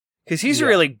fascinating because he's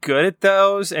really good at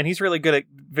those, and he's really good at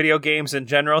video games in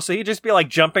general. So he'd just be like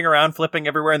jumping around, flipping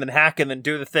everywhere, and then hack, and then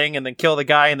do the thing, and then kill the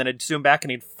guy, and then it'd zoom back,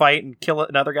 and he'd fight and kill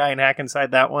another guy and hack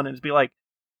inside that one, and it'd be like,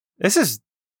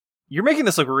 you're making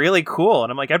this look really cool. And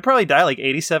I'm like, I'd probably die like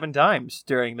 87 times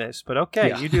during this, but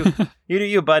okay, you do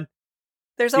you, bud.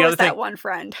 There's always that one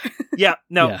friend. Yeah,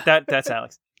 no, that's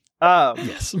Alex.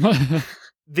 Yes.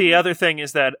 The other thing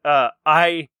is that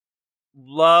I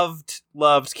loved,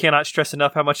 cannot stress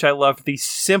enough how much I loved the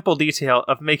simple detail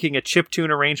of making a chiptune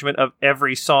arrangement of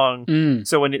every song.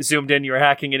 So when it zoomed in, you were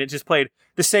hacking, and it just played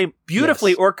the same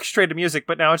beautifully orchestrated music,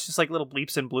 but now it's just like little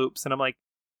bleeps and bloops, and I'm like,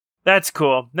 that's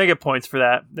cool. They get points for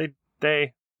that.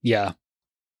 They. Yeah.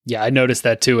 Yeah, I noticed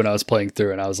that too when I was playing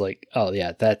through, and I was like, oh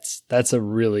yeah, that's a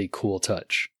really cool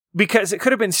touch. Because it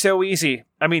could have been so easy.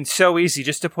 I mean, so easy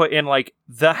just to put in like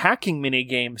the hacking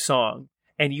minigame song,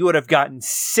 and you would have gotten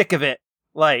sick of it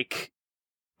like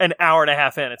an hour and a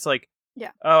half in. It's like,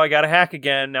 oh, I got to hack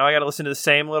again. Now I got to listen to the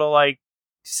same little like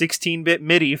 16-bit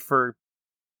MIDI for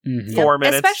 4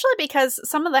 minutes. Especially because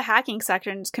some of the hacking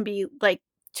sections can be like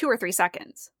 2 or 3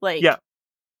 seconds. Like,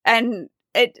 and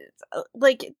it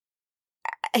like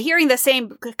hearing the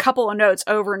same couple of notes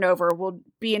over and over will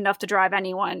be enough to drive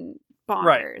anyone bonkers.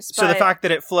 Right. So the fact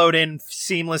that it flowed in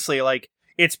seamlessly, like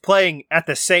it's playing at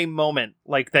the same moment,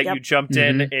 like that you jumped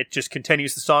in, it just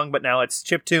continues the song, but now it's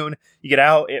chiptune. You get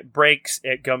out, it breaks,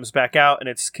 it comes back out, and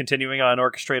it's continuing on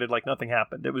orchestrated like nothing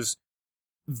happened. It was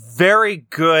very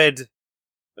good.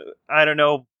 I don't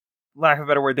know, lack of a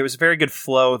better word, there was a very good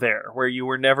flow there where you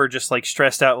were never just like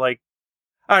stressed out. Like,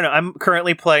 I don't know, I'm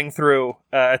currently playing through,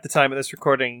 at the time of this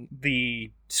recording,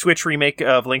 the Switch remake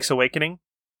of Link's Awakening.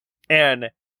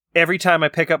 And every time I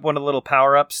pick up one of the little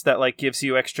power-ups that like gives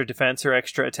you extra defense or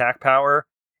extra attack power,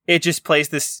 it just plays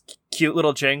this cute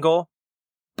little jingle.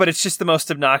 But it's just the most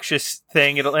obnoxious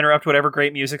thing. It'll interrupt whatever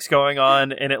great music's going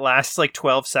on, and it lasts like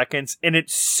 12 seconds. And it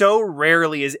so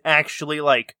rarely is actually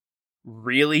like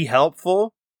really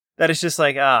helpful that it's just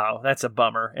like, oh, that's a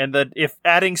bummer. And if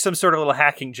adding some sort of little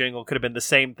hacking jingle could have been the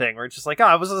same thing, where it's just like, oh,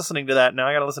 I was listening to that, now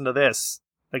I gotta listen to this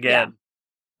again.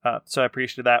 So I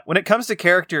appreciated that. When it comes to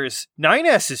characters,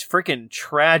 9S is freaking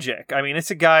tragic. I mean,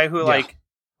 it's a guy who like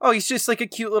oh, he's just like a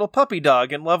cute little puppy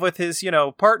dog in love with his,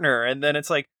 partner. And then it's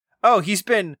like, oh, he's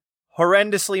been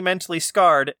horrendously mentally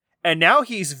scarred, and now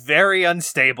he's very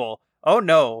unstable. Oh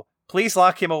no, please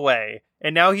lock him away.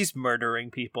 And now he's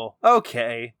murdering people.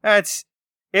 Okay, it's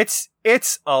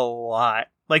a lot.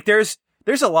 Like, there's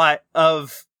a lot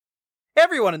of...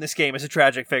 Everyone in this game is a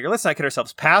tragic figure. Let's not kid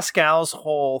ourselves. Pascal's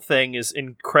whole thing is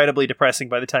incredibly depressing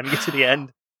by the time you get to the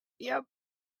end. Yep.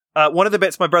 One of the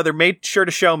bits my brother made sure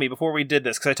to show me before we did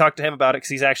this, because I talked to him about it because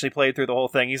he's actually played through the whole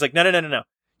thing. He's like, no.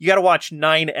 You got to watch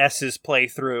 9S's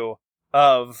playthrough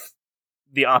of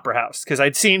the Opera House, because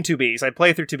I'd seen 2B's. I'd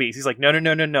play through 2B's. He's like, no.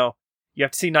 You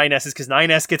have to see 9S's because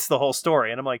 9S gets the whole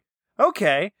story. And I'm like,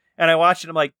 okay. And I watched it.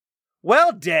 I'm like,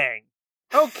 well, dang.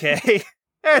 Okay.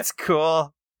 That's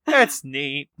cool. That's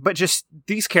neat. But just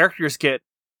these characters get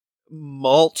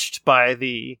mulched by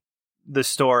the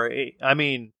story. I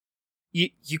mean,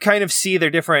 you kind of see their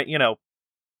different,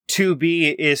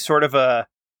 2B is sort of a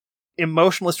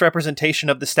emotionless representation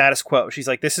of the status quo. She's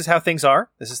like, this is how things are.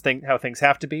 This is how things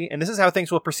have to be. And this is how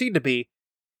things will proceed to be.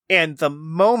 And the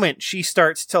moment she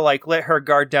starts to like let her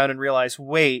guard down and realize,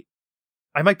 wait,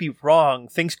 I might be wrong.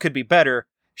 Things could be better.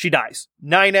 She dies.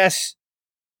 9S,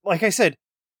 like I said,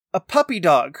 a puppy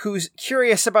dog who's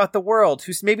curious about the world,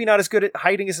 who's maybe not as good at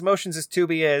hiding his emotions as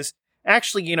 2B is,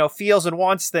 actually, feels and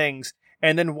wants things,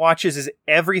 and then watches as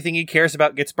everything he cares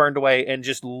about gets burned away and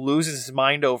just loses his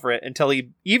mind over it until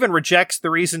he even rejects the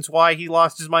reasons why he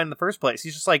lost his mind in the first place.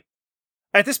 He's just like,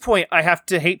 at this point, I have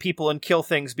to hate people and kill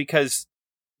things because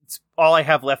it's all I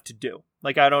have left to do.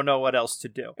 Like, I don't know what else to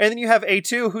do. And then you have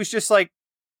A2, who's just like,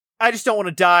 I just don't want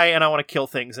to die, and I want to kill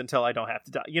things until I don't have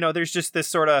to die. There's just this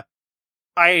sort of,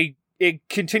 it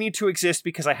continue to exist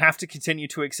because I have to continue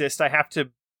to exist. I have to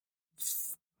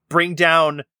bring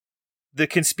down the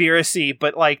conspiracy,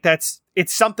 but like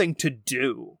it's something to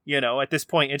do, at this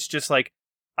point. It's just like,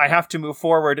 I have to move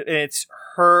forward. And it's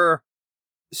her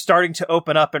starting to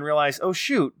open up and realize, oh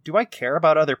shoot, do I care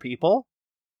about other people?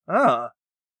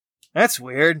 That's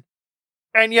weird.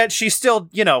 And yet she's still,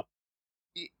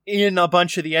 in a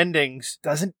bunch of the endings,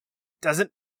 doesn't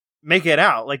make it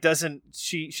out. Like,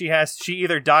 she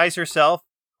either dies herself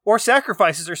or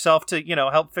sacrifices herself to,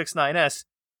 help fix 9S.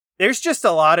 There's just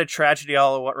a lot of tragedy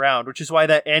all around, which is why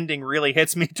that ending really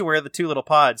hits me to where the two little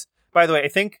pods. By the way, I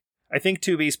think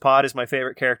 2B's pod is my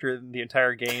favorite character in the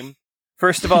entire game.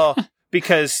 First of all,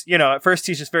 because, at first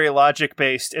he's just very logic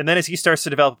based, and then as he starts to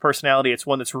develop a personality, it's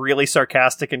one that's really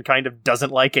sarcastic and kind of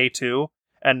doesn't like A2,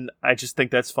 and I just think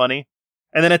that's funny.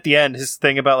 And then at the end, his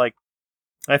thing about like,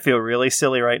 I feel really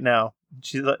silly right now.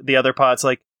 The other pod's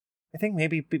like, I think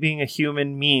maybe being a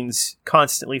human means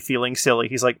constantly feeling silly.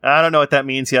 He's like, I don't know what that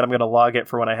means yet. I'm going to log it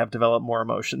for when I have developed more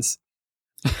emotions.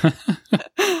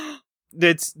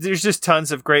 There's just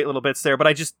tons of great little bits there,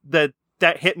 but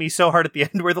that hit me so hard at the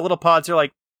end where the little pods are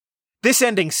like, this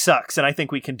ending sucks, and I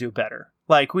think we can do better.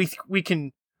 Like, we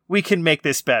can make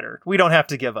this better. We don't have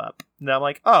to give up. And I'm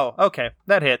like, oh, okay,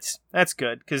 that hits. That's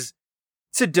good, because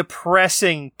it's a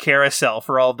depressing carousel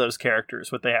for all of those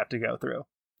characters, what they have to go through.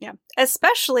 Yeah,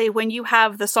 especially when you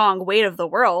have the song Weight of the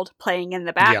World playing in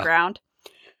the background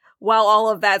while all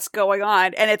of that's going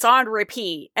on, and it's on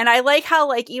repeat. And I like how,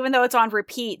 like, even though it's on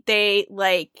repeat, they,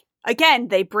 like, again,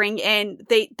 they bring in,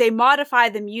 they modify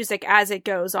the music as it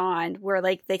goes on, where,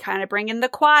 like, they kind of bring in the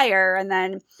choir, and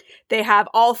then they have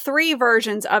all three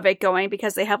versions of it going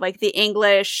because they have, like, the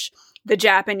English, the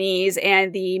Japanese,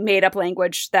 and the made-up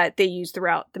language that they use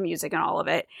throughout the music and all of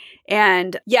it.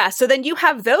 And yeah, so then you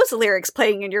have those lyrics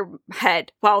playing in your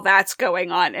head while that's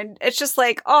going on. And it's just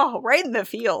like, oh, right in the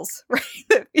feels. Right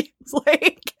in the feels.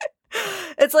 Like,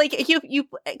 it's like you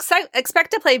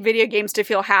expect to play video games to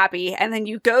feel happy, and then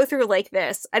you go through like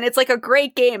this, and it's like a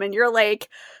great game, and you're like,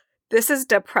 this is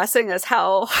depressing as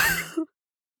hell.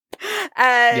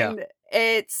 And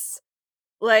it's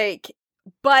like,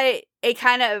 but it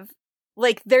kind of,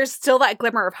 like, there's still that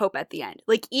glimmer of hope at the end.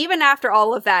 Like, even after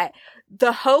all of that,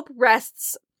 the hope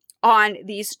rests on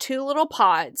these two little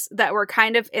pods that were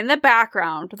kind of in the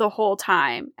background the whole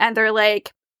time. And they're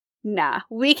like, nah,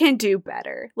 we can do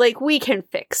better. Like, we can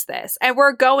fix this. And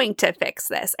we're going to fix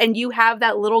this. And you have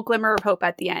that little glimmer of hope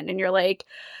at the end. And you're like,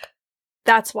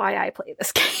 that's why I play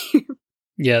this game.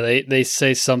 Yeah, they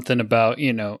say something about,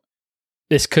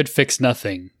 this could fix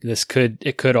nothing.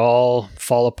 It could all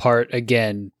fall apart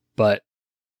again, but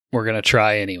we're going to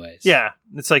try anyways. Yeah.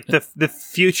 It's like the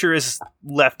future is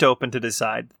left open to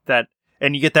decide that.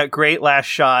 And you get that great last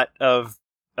shot of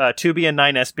 2B and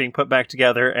 9S being put back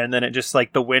together. And then it just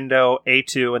like the window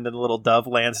A2 and then the little dove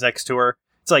lands next to her.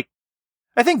 It's like,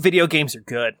 I think video games are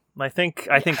good. I think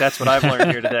that's what I've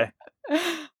learned here today.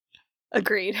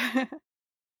 Agreed.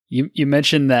 You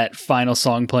mentioned that final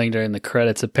song playing during the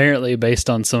credits. Apparently, based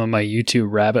on some of my YouTube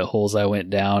rabbit holes I went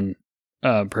down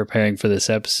preparing for this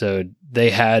episode,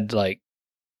 they had like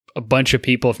a bunch of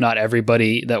people, if not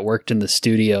everybody, that worked in the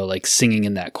studio, like singing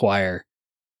in that choir,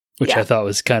 which I thought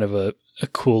was kind of a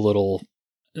cool little.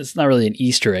 It's not really an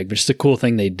Easter egg, but just a cool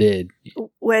thing they did.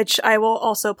 Which I will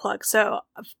also plug. So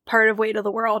part of Weight of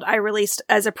the World, I released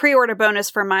as a pre-order bonus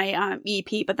for my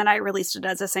EP, but then I released it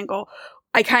as a single.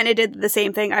 I kind of did the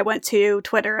same thing. I went to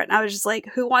Twitter and I was just like,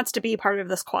 who wants to be part of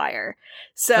this choir?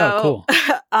 So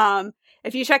cool.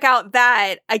 If you check out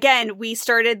that, again, we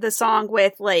started the song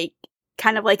with like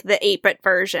kind of like the 8-bit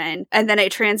version, and then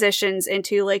it transitions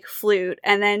into like flute,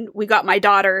 and then we got my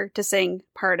daughter to sing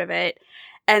part of it.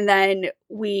 And then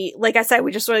we, like I said,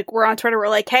 we just like, we're on Twitter. We're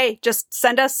like, hey, just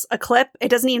send us a clip. It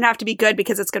doesn't even have to be good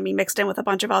because it's going to be mixed in with a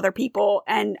bunch of other people.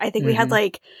 And I think we had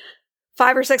like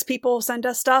 5 or 6 people send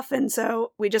us stuff. And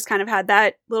so we just kind of had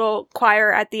that little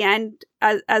choir at the end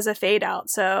as a fade out.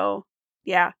 So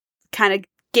yeah, kind of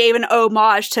gave an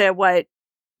homage to what,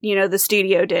 you know, the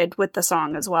studio did with the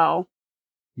song as well.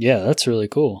 Yeah, that's really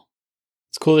cool.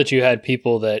 It's cool that you had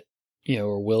people that, you know,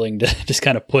 were willing to just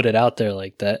kind of put it out there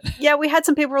like that. Yeah, we had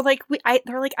some people who were like,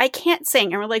 they're like, I can't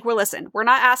sing. And we're like, well, listen, we're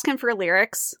not asking for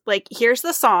lyrics. Like, here's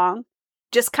the song.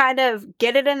 Just kind of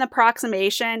get it in the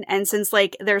approximation. And since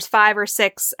like there's 5 or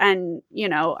 6 and, you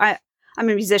know, I'm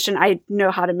a musician, I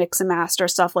know how to mix and master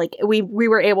stuff. Like we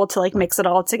were able to like mix it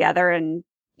all together and,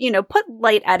 you know, put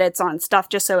light edits on stuff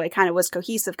just so it kind of was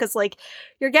cohesive. Cause like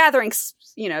you're gathering,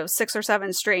 you know, 6 or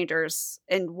 7 strangers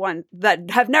in one that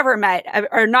have never met,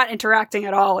 are not interacting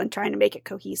at all and trying to make it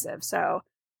cohesive. So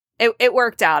it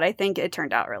worked out. I think it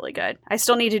turned out really good. I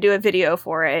still need to do a video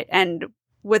for it. And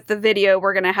with the video,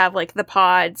 we're going to have like the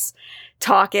pods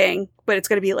talking, but it's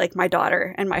going to be like my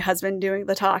daughter and my husband doing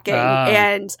the talking.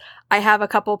 And I have a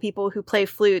couple people who play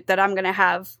flute that I'm going to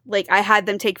have, like, I had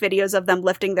them take videos of them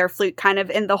lifting their flute kind of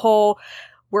in the whole,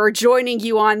 we're joining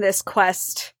you on this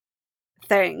quest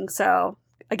thing. So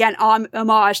again,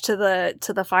 homage to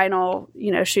the final,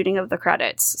 you know, shooting of the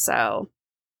credits. So.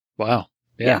 Wow.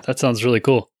 Yeah. That sounds really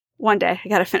cool. One day I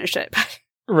got to finish it.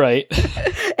 Right.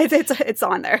 it's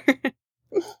on there.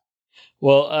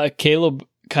 Well, Caleb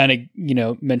kind of, you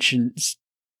know, mentioned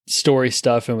story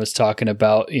stuff and was talking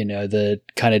about, you know, the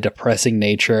kind of depressing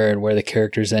nature and where the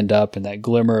characters end up and that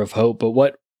glimmer of hope. But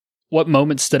what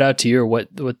moments stood out to you, or what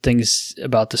things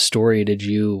about the story did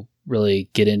you really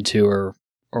get into or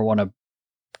want to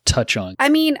touch on? I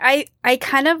mean, I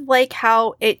kind of like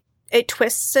how it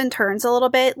twists and turns a little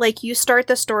bit. Like, you start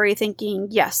the story thinking,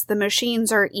 yes, the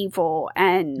machines are evil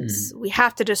and we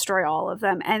have to destroy all of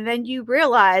them. And then you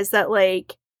realize that,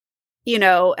 like, you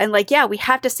know, and like, yeah, we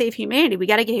have to save humanity. We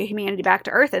got to get humanity back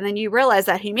to Earth. And then you realize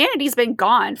that humanity's been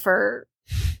gone for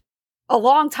a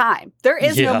long time. There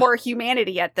is no more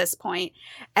humanity at this point.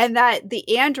 And that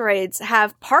the androids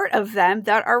have part of them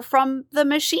that are from the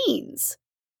machines.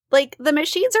 Like, the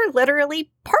machines are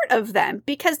literally part of them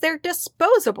because they're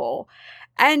disposable.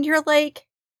 And you're like,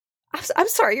 I'm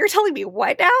sorry, you're telling me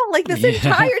what now? Like, this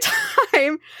entire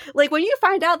time, like, when you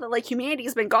find out that, like,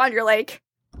 humanity's been gone, you're like,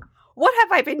 what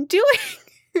have I been doing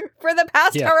for the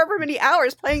past however many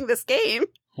hours playing this game?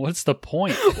 What's the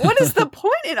point? What is the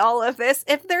point in all of this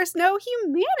if there's no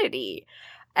humanity?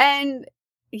 And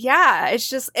yeah, it's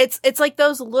just, it's like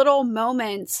those little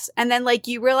moments. And then, like,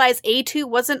 you realize A2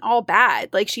 wasn't all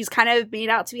bad. Like, she's kind of made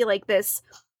out to be like this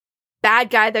bad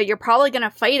guy that you're probably going to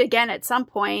fight again at some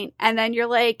point. And then you're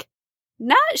like,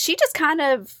 nah, she just kind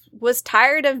of was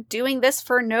tired of doing this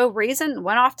for no reason,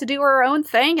 went off to do her own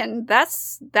thing. And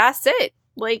that's it.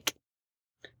 Like,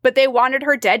 but they wanted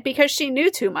her dead because she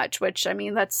knew too much, which, I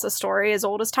mean, that's a story as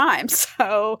old as time.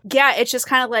 So yeah, it's just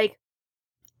kind of like,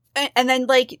 and then,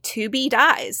 like, 2B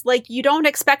dies. Like, you don't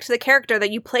expect the character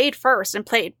that you played first and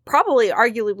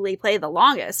arguably play the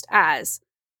longest as,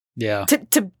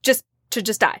 to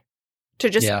just die,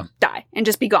 die and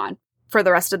just be gone for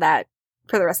the rest of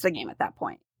the game at that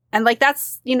point. And, like,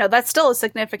 that's, you know, that's still a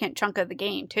significant chunk of the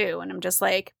game too. And I'm just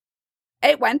like,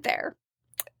 it went there,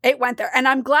 and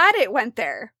I'm glad it went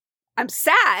there. I'm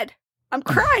sad. I'm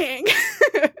crying.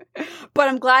 But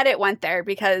I'm glad it went there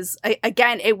because,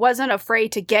 again, it wasn't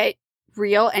afraid to get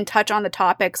real and touch on the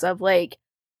topics of, like,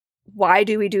 why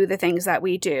do we do the things that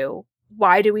we do?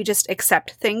 Why do we just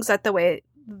accept things that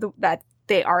that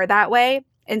they are that way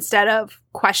instead of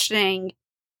questioning,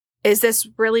 is this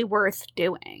really worth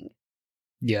doing?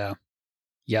 Yeah.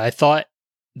 Yeah, I thought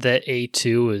that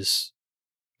A2 was...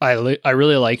 I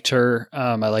really liked her.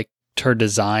 I liked her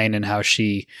design and how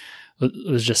she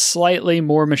was just slightly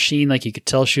more machine. Like, you could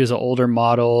tell she was an older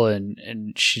model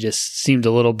and she just seemed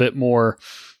a little bit more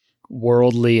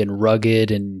worldly and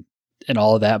rugged and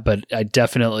all of that, but I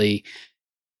definitely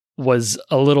was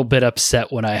a little bit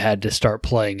upset when I had to start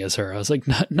playing as her. I was like,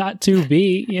 not to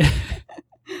be.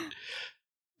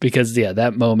 Because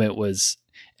that moment was,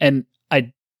 and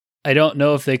I don't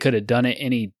know if they could have done it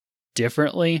any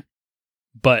differently,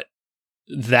 but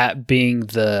that being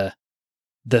the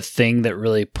thing that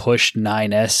really pushed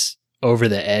 9S over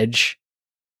the edge.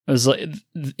 I was like,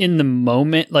 in the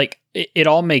moment, like it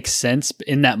all makes sense. But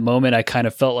in that moment, I kind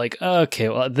of felt like, oh, okay,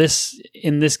 well,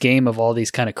 in this game of all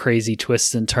these kind of crazy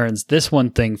twists and turns, this one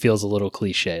thing feels a little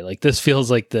cliche. Like this feels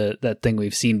like that thing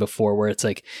we've seen before, where it's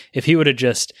like if they would have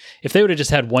just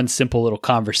had one simple little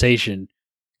conversation,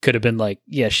 could have been like,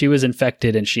 yeah, she was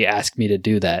infected and she asked me to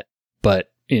do that,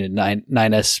 but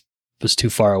 9S was too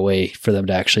far away for them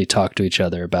to actually talk to each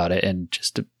other about it, and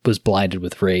just was blinded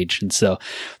with rage, and so.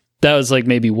 That was like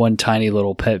maybe one tiny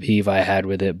little pet peeve I had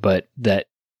with it, but that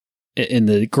in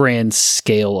the grand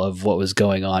scale of what was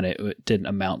going on, it didn't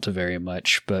amount to very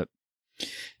much. But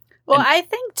I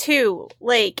think too,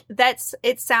 like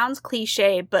it sounds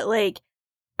cliche, but like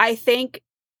I think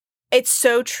it's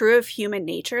so true of human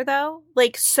nature though.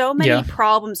 Like so many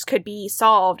problems could be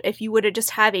solved if you would have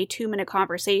just had a 2-minute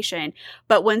conversation.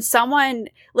 But when someone,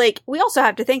 like, we also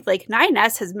have to think like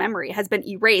 9S's memory has been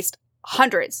erased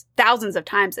hundreds, thousands of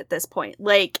times at this point.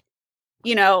 Like,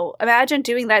 imagine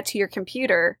doing that to your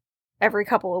computer every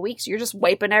couple of weeks. You're just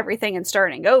wiping everything and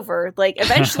starting over. Like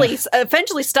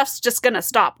eventually stuff's just going to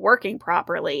stop working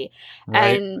properly.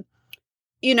 Right. And,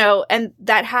 and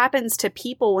that happens to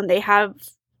people when they have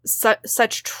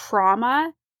such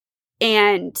trauma.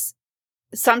 And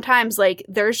sometimes like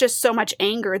there's just so much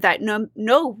anger that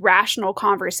no rational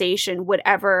conversation would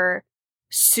ever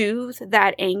soothe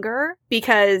that anger,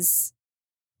 because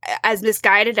as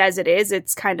misguided as it is,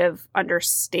 it's kind of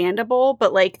understandable,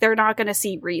 but like they're not going to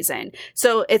see reason.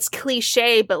 So it's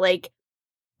cliche, but like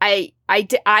I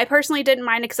personally didn't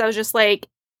mind it, because I was just like,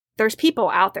 there's people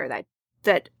out there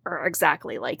that are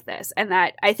exactly like this, and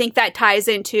that I think that ties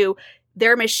into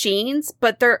their machines,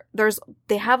 but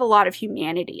they have a lot of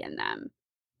humanity in them,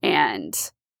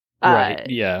 and right,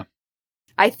 yeah,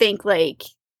 I think like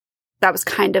that was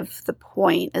kind of the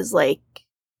point, is like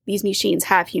these machines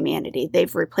have humanity.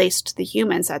 They've replaced the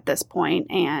humans at this point,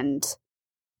 and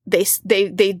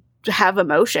they have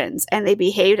emotions, and they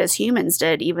behaved as humans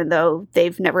did, even though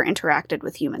they've never interacted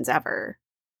with humans ever.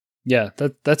 Yeah,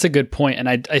 that's a good point. And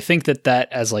I think that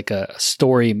as like a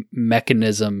story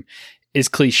mechanism is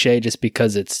cliche just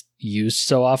because it's used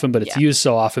so often, but it's used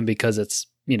so often because it's,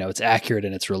 it's accurate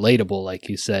and it's relatable, like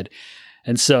you said.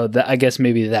 And so I guess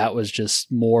maybe that was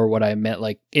just more what I meant.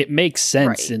 Like it makes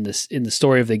sense in the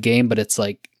story of the game, but it's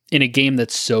like in a game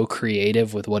that's so I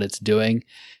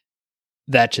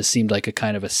just seemed like a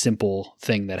kind of a simple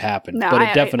thing that happened. No, but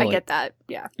I get that.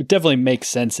 Yeah, it definitely makes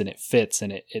sense and it fits,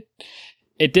 and it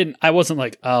didn't. I wasn't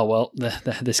like, oh well,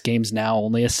 this game's now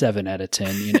only a 7 out of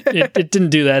 10. It didn't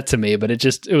do that to me, but it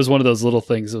was one of those little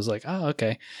things. It was like, oh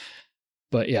okay,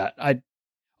 but yeah, I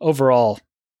overall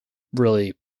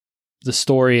really. The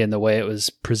story and the way it was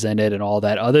presented and all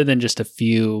that, other than just a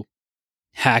few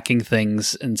hacking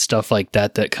things and stuff like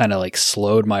that kind of like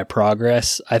slowed my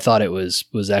progress, I thought it was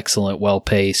excellent, well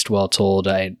paced, well told,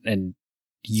 and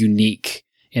unique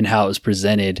in how it was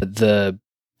presented. The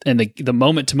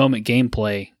moment to moment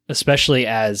gameplay, especially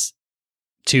as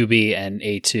 2B and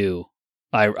A2,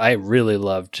 I really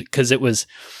loved, because it was.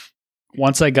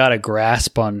 Once I got a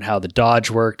grasp on how the dodge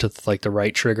worked with like the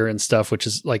right trigger and stuff, which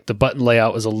is like the button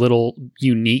layout was a little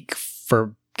unique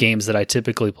for games that I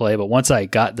typically play. But once I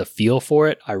got the feel for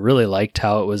it, I really liked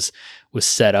how it was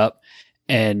set up,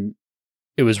 and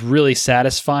it was really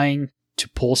satisfying to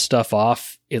pull stuff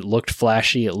off. It looked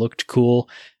flashy. It looked cool.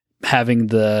 Having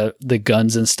the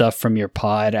guns and stuff from your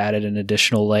pod added an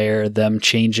additional layer, them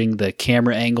changing the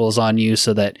camera angles on you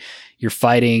so that you're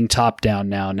fighting top down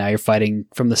now you're fighting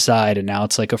from the side, and now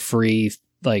it's like a free,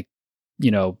 like,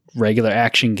 regular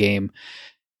action game.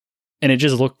 And it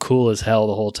just looked cool as hell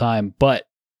the whole time. But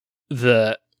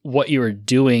what you were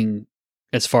doing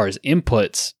as far as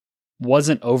inputs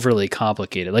wasn't overly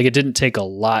complicated. Like it didn't take a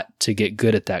lot to get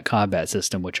good at that combat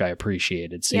system, which I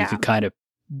appreciated. So you could kind of,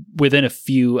 within a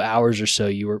few hours or so,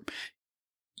 you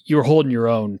were holding your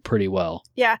own pretty well.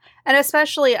 Yeah. And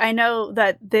especially, I know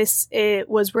that it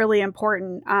was really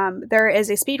important. There is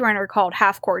a speedrunner called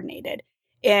Half Coordinated,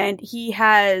 and he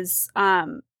has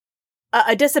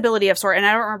a disability of sort, and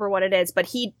I don't remember what it is, but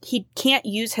he can't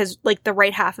use his, like, the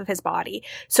right half of his body.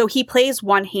 So he plays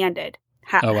one-handed,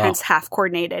 hence Half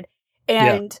Coordinated.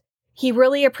 And he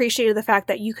really appreciated the fact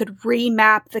that you could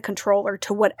remap the controller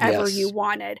to whatever Yes. you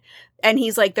wanted. And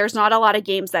he's like, there's not a lot of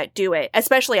games that do it,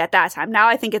 especially at that time. Now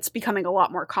I think it's becoming a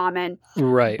lot more common.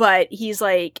 Right. But he's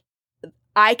like,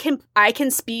 I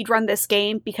can speed run this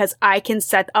game because I can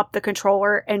set up the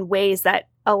controller in ways that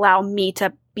allow me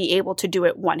to be able to do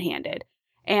it one-handed.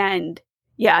 And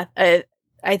yeah,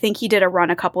 I think he did a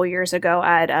run a couple years ago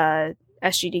at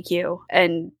SGDQ,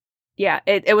 and yeah,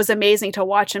 it was amazing to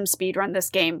watch him speed run this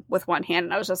game with one hand.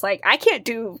 And I was just like, I can't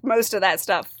do most of that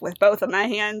stuff with both of my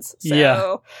hands. So,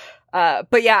 Yeah.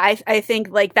 But yeah, I think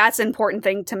like that's an important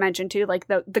thing to mention too. Like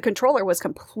the controller was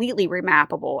completely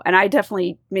remappable, and I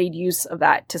definitely made use of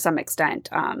that to some extent.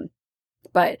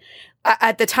 But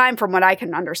at the time, from what I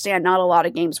can understand, not a lot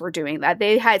of games were doing that.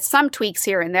 They had some tweaks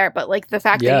here and there, but like the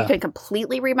fact that you can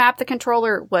completely remap the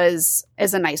controller is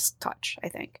a nice touch, I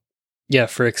think. Yeah,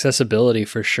 for accessibility,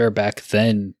 for sure. Back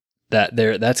then,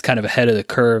 that's kind of ahead of the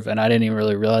curve, and I didn't even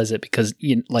really realize it because,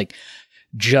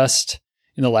 just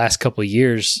in the last couple of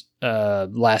years,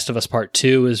 Last of Us Part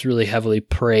 2 is really heavily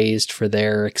praised for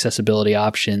their accessibility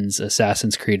options.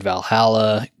 Assassin's Creed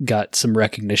Valhalla got some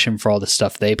recognition for all the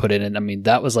stuff they put in, and I mean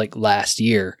that was like last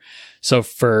year. So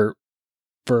for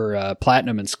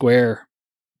Platinum and Square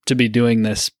to be doing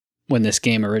this when this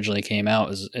game originally came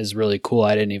out is really cool.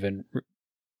 I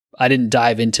didn't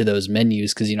dive into those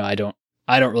menus because I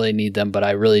don't really need them, but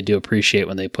I really do appreciate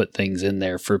when they put things in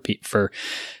there for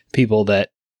people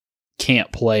that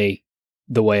can't play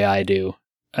the way I do.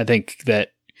 I think that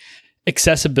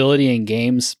accessibility in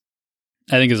games,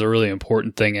 I think, is a really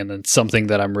important thing, and it's something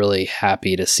that I'm really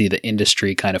happy to see the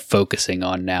industry kind of focusing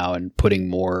on now and putting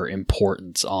more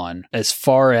importance on. As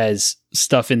far as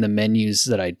stuff in the menus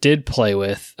that I did play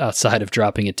with, outside of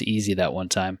dropping it to easy that one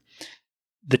time,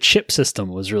 the chip system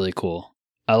was really cool.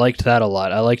 I liked that a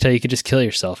lot. I liked how you could just kill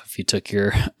yourself if you took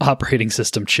your operating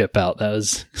system chip out. That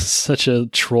was such a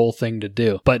troll thing to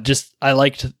do. But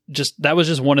that was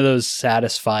just one of those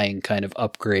satisfying kind of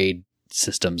upgrade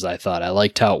systems, I thought. I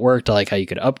liked how it worked. I like how you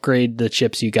could upgrade the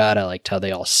chips you got. I liked how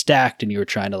they all stacked and you were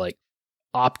trying to like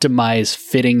optimize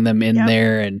fitting them in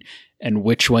there and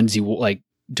which ones you like.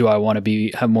 Do I want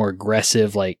to have more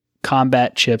aggressive like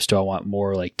combat chips? Do I want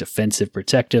more like defensive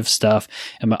protective stuff?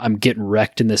 I'm getting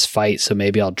wrecked in this fight, so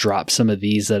maybe I'll drop some of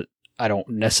these that I don't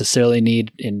necessarily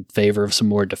need in favor of some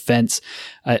more defense.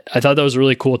 I thought that was a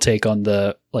really cool take on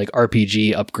the like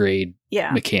RPG upgrade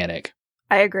mechanic.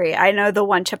 I agree. I know the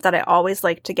one chip that I always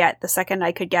liked to get the second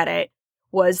I could get it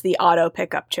was the auto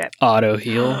pickup chip. Auto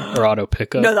heal or auto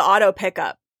pickup? No, the auto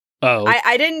pickup. Oh.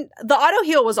 I didn't. The auto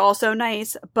heal was also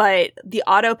nice, but the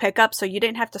auto pickup, so you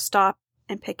didn't have to stop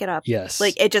and pick it up. Yes.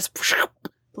 Like it just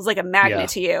was like a magnet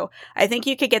to you. I think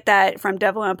you could get that from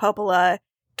Devil and Popola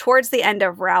towards the end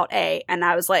of Route A, and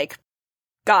I was like,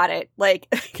 got it. Like,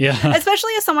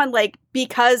 especially as someone like,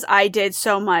 because I did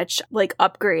so much like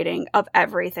upgrading of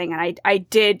everything, and I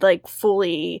did like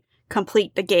fully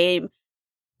complete the game.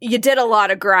 You did a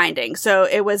lot of grinding, so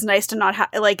it was nice to not have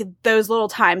like those little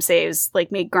time saves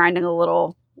like made grinding a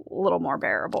little more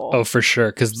bearable. Oh, for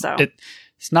sure, because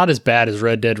it's not as bad as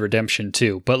Red Dead Redemption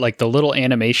 2, but like the little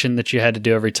animation that you had to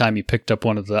do every time you picked up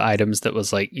one of the items that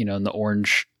was like, in the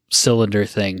orange cylinder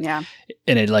thing. Yeah.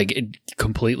 And it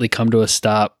completely come to a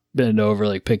stop, bend over,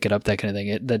 like pick it up, that kind of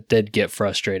thing. That did get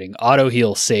frustrating. Auto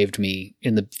heal saved me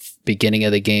in the beginning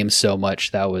of the game so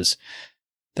much. That was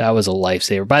a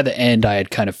lifesaver. By the end, I had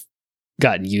kind of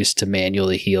gotten used to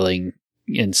manually healing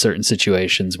in certain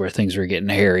situations where things were getting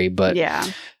hairy, but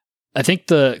yeah. I think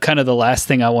the last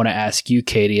thing I want to ask you,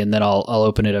 Katie, and then I'll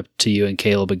open it up to you and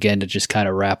Caleb again to just kind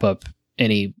of wrap up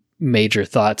any major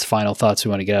thoughts, final thoughts we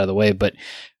want to get out of the way. But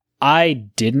I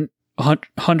didn't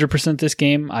 100% this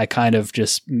game. I kind of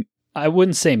I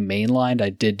wouldn't say mainlined. I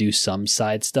did do some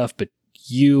side stuff, but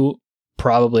you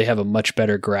probably have a much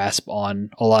better grasp on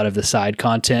a lot of the side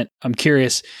content. I'm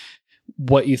curious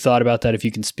what you thought about that, if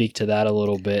you can speak to that a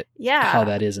little bit. Yeah. How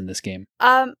that is in this game.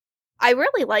 I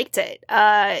really liked it.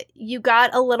 You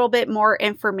got a little bit more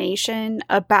information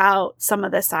about some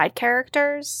of the side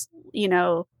characters,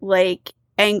 like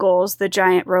Angles, the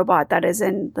giant robot that is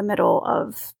in the middle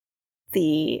of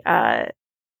the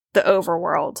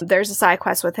overworld. There's a side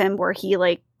quest with him where he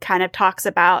like kind of talks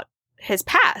about his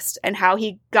past and how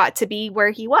he got to be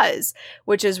where he was,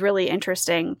 which is really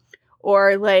interesting.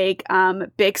 Or like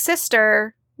Big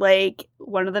Sister, like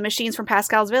one of the machines from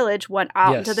Pascal's Village went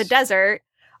out into the desert.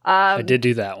 I did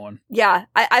do that one. Yeah,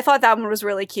 I thought that one was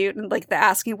really cute, and like the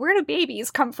asking, where do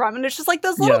babies come from? And it's just like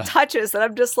those little touches that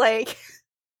I'm just like,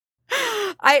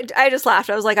 I just laughed.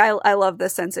 I was like, I love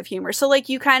this sense of humor. So like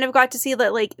you kind of got to see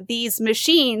that like these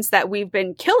machines that we've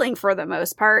been killing for the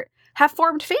most part have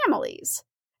formed families.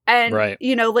 And, Right.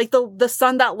 you know, like the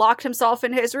son that locked himself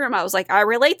in his room, I was like, I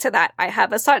relate to that. I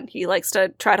have a son. He likes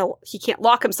to he can't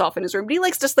lock himself in his room, but he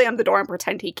likes to slam the door and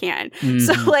pretend he can.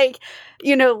 So, like,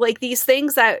 you know, like these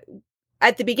things that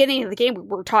at the beginning of the game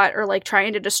were taught are like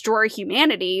trying to destroy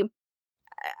humanity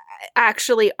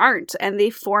actually aren't. And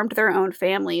they formed their own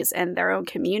families and their own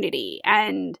community.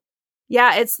 And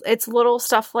yeah, it's little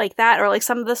stuff like that, or like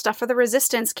some of the stuff for the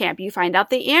resistance camp. You find out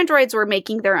the androids were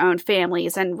making their own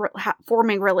families and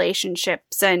forming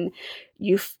relationships, and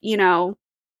you know,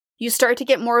 you start to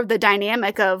get more of the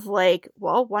dynamic of like,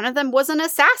 well, one of them was an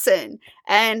assassin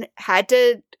and had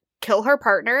to kill her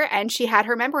partner, and she had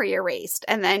her memory erased,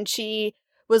 and then she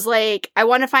was like, I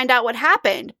want to find out what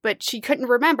happened, but she couldn't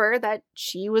remember that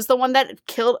she was the one that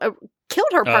killed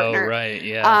her partner. Oh, right,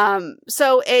 yeah.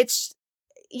 So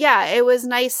it was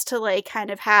nice to like kind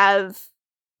of have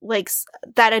like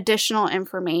that additional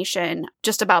information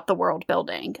just about the world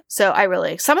building. So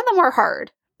some of them were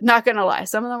hard, not gonna lie.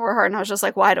 Some of them were hard, and I was just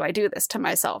like, why do I do this to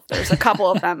myself? There's a couple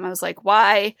of them I was like,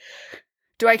 why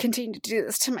do I continue to do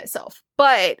this to myself?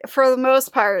 But for the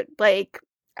most part, like,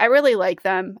 I really like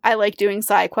them. I like doing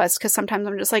side quests because sometimes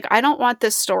I'm just like, I don't want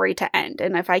this story to end.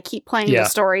 And if I keep playing the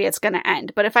story, it's going to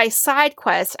end. But if I side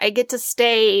quest, I get to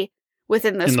stay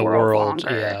within this world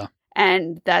longer. Yeah.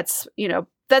 And that's, you know,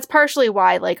 that's partially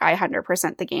why like I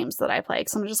 100% the games that I play.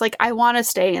 Because I'm just like, I want to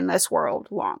stay in this world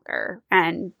longer.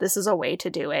 And this is a way to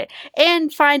do it.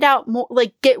 And find out more,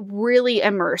 like get really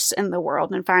immersed in the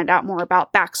world and find out more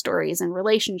about backstories and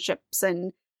relationships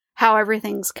and how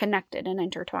everything's connected and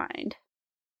intertwined.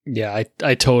 Yeah,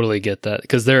 I totally get that,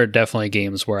 because there are definitely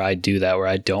games where I do that, where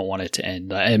I don't want it to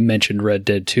end. I mentioned Red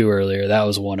Dead 2 earlier. That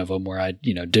was one of them where I,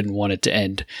 didn't want it to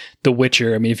end. The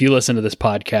Witcher, I mean, if you listen to this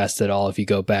podcast at all, if you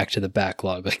go back to the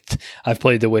backlog, like I've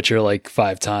played The Witcher like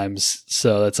 5 times,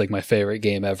 so that's like my favorite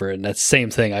game ever. And that's the same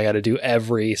thing. I got to do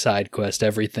every side quest,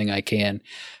 everything I can,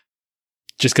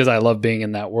 just because I love being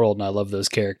in that world and I love those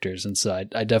characters. And so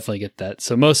I definitely get that.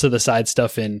 So most of the side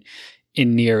stuff in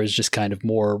Nier is just kind of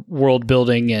more world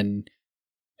building and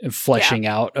fleshing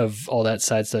out of all that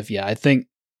side stuff. Yeah, I think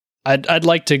I'd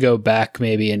like to go back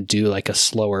maybe and do like a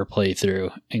slower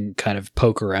playthrough and kind of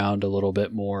poke around a little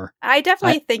bit more. I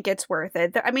definitely think it's worth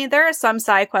it. I mean, there are some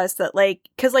side quests that like,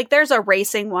 because like there's a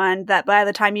racing one that by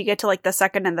the time you get to like the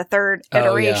second and the third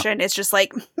iteration, it's just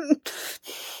like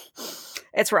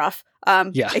it's rough.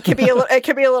 It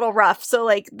could be a little rough. So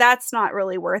like that's not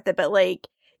really worth it. But like,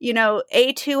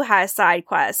 A2 has side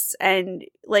quests, and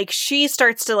like she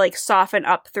starts to like soften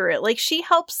up through it. Like she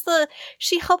helps the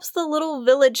little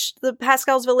village, the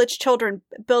Pascal's village children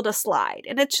build a slide.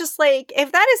 And it's just like,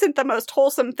 if that isn't the most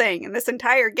wholesome thing in this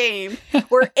entire game,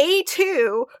 where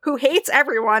A2, who hates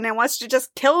everyone and wants to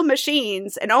just kill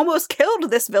machines and almost killed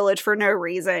this village for no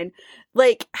reason,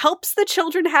 like helps the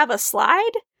children have a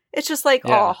slide. It's just like,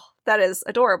 oh, that is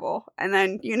adorable. And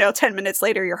then, 10 minutes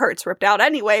later, your heart's ripped out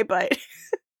anyway, but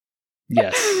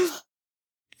yes,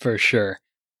 for sure.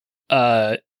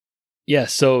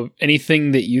 So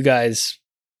anything that you guys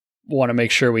want to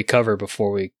make sure we cover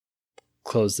before we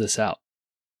close this out?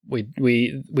 We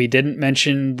didn't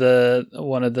mention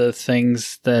one of the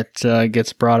things that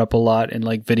gets brought up a lot in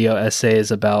like video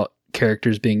essays about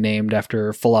characters being named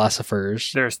after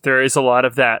philosophers. There is a lot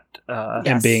of that,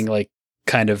 and being like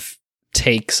kind of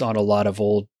takes on a lot of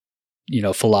old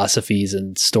philosophies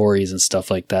and stories and stuff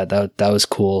like that. That was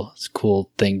cool. It's a cool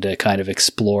thing to kind of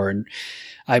explore. And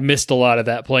I missed a lot of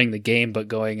that playing the game, but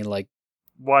going and like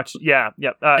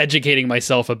educating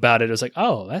myself about it. I was like,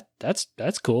 oh, that's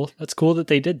cool. That's cool that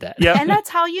they did that. Yeah. And that's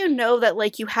how you know that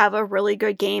like you have a really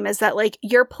good game, is that like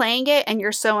you're playing it and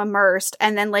you're so immersed.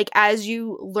 And then like as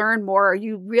you learn more,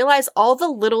 you realize all the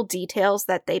little details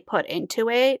that they put into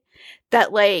it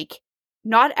that like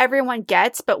not everyone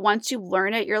gets, but once you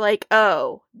learn it, you're like,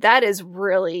 oh, that is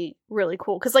really, really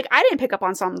cool. Because, like, I didn't pick up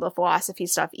on some of the philosophy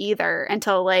stuff either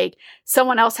until, like,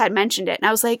 someone else had mentioned it. And I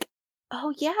was like,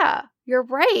 oh, yeah, you're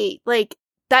right. Like,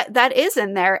 that is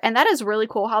in there. And that is really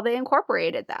cool how they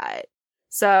incorporated that.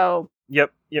 So.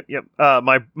 Yep.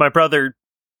 My brother,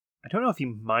 I don't know if he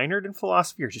minored in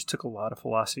philosophy or just took a lot of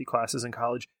philosophy classes in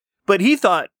college, but he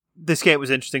thought this game was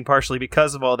interesting partially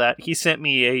because of all that. He sent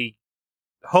me a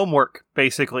homework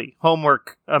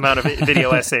amount of video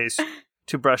essays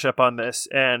to brush up on this,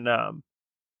 and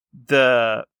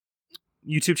the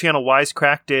YouTube channel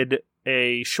Wisecrack did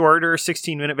a shorter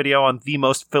 16-minute video on the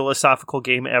most philosophical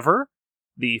game ever,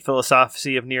 the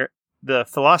philosophy of Nier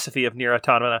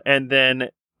Automata, and then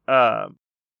a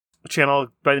channel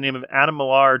by the name of Adam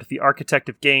Millard, the architect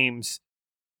of games,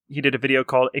 he did a video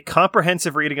called A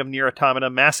Comprehensive Reading of Nier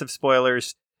Automata, Massive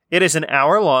Spoilers, It is an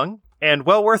hour long and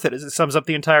well worth it as it sums up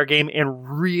the entire game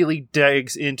and really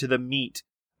digs into the meat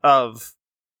of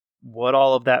what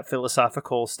all of that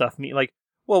philosophical stuff mean. Like,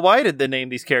 well, why did they name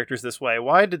these characters this way?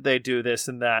 Why did they do this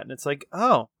and that? And it's like,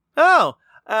 oh.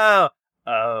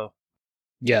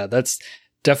 Yeah, that's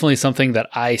definitely something that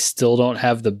I still don't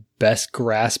have the best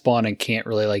grasp on and can't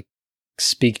really like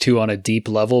speak to on a deep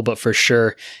level. But for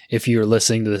sure, if you're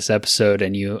listening to this episode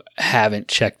and you haven't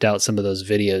checked out some of those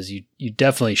videos, you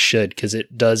definitely should, because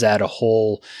it does add a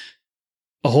whole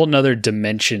nother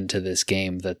dimension to this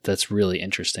game that's really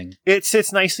interesting. It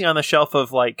sits nicely on the shelf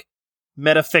of like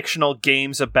metafictional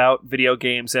games about video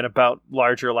games and about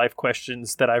larger life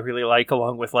questions that I really like,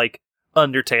 along with like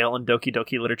Undertale and Doki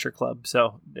Doki Literature Club.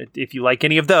 So if you like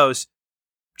any of those,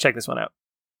 check this one out.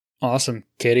 Awesome.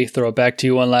 Katie, throw it back to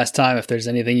you one last time if there's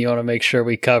anything you want to make sure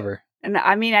we cover. And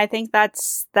I mean, I think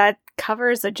that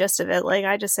covers the gist of it. Like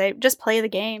I just say, just play the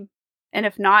game. And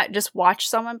if not, just watch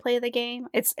someone play the game.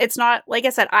 It's not, like I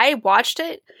said, I watched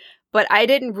it, but I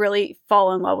didn't really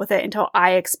fall in love with it until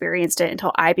I experienced it,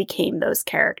 until I became those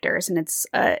characters. And it's,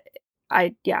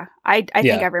 I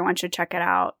think everyone should check it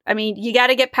out. I mean, you got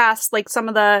to get past like some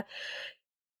of the,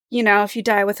 if you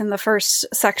die within the first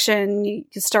section, you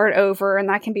start over, and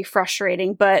that can be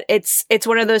frustrating. But it's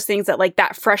one of those things that like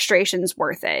that frustration's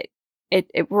worth it.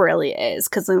 It really is,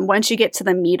 because then once you get to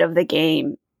the meat of the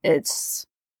game, it's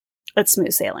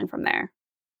smooth sailing from there.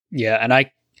 Yeah, and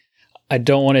I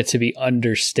don't want it to be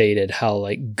understated how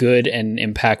like good and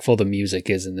impactful the music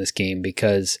is in this game,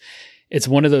 because it's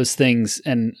one of those things.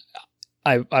 And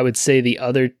I would say the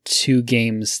other two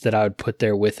games that I would put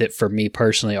there with it for me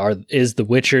personally is The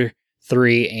Witcher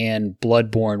 3 and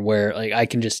Bloodborne, where like I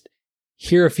can just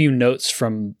hear a few notes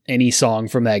from any song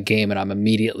from that game and I'm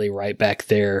immediately right back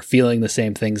there feeling the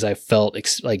same things I felt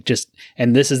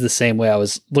and this is the same way. I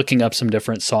was looking up some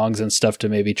different songs and stuff to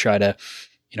maybe try to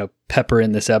pepper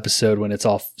in this episode when it's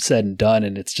all said and done,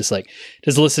 and it's just like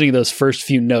just listening to those first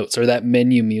few notes or that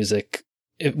menu music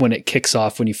when it kicks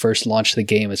off when you first launch the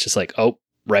game. It's just like, oh,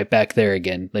 right back there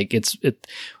again. Like it's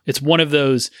one of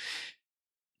those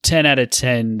 10 out of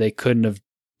 10. They couldn't have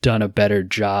done a better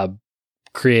job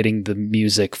creating the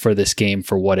music for this game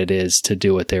for what it is, to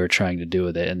do what they were trying to do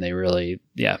with it. And they really,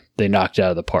 they knocked it out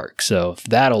of the park. So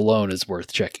that alone is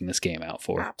worth checking this game out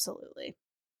for. Absolutely.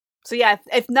 So yeah,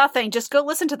 if nothing, just go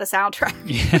listen to the soundtrack.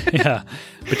 yeah.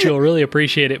 But you'll really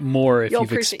appreciate it more if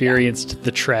you've experienced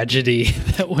the tragedy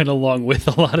that went along with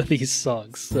a lot of these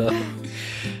songs. So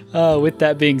with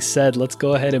that being said, let's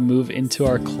go ahead and move into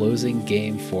our closing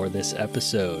game for this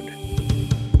episode.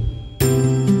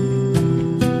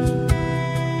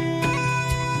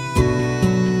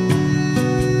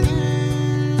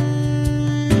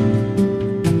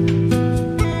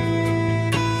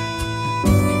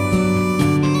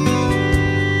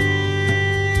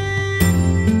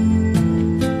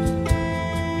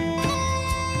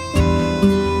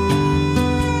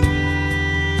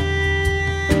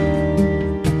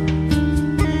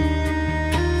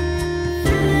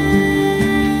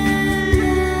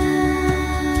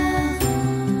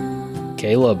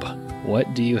 Caleb,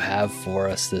 what do you have for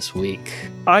us this week?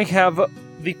 I have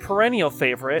the perennial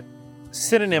favorite,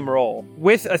 Synonym Roll,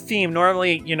 with a theme.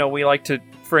 Normally, we like to,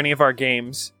 for any of our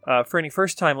games, for any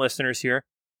first-time listeners here,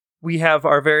 we have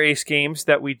our various games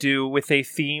that we do with a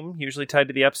theme, usually tied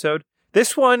to the episode.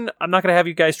 This one, I'm not going to have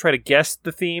you guys try to guess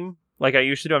the theme like I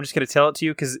usually do. I'm just going to tell it to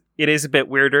you because it is a bit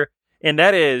weirder, and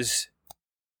that is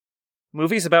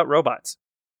movies about robots.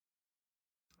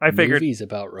 I figured movies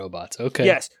about robots. Okay.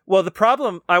 Yes. Well, the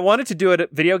problem, I wanted to do it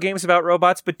at video games about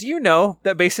robots, but do you know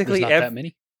that basically there's not that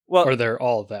many? Well, or they're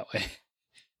all that way?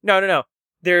 No.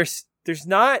 There's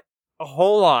not a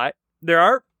whole lot. There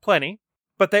are plenty,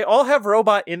 but they all have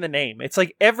robot in the name. It's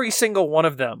like every single one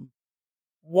of them.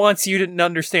 Once you didn't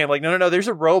understand, like no, there's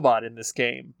a robot in this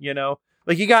game.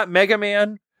 Like you got Mega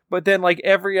Man, but then like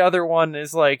every other one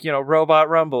is like Robot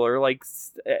Rumble or like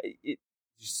it's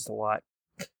just a lot.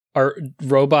 Are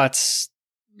robots,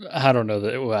 I don't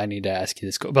know I need to ask you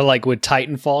this, but like would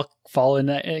Titanfall fall in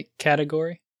that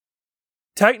category?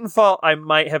 Titanfall, I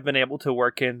might have been able to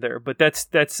work in there, but that's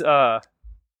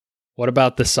what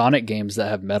about the Sonic games that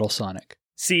have Metal Sonic?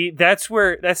 See, that's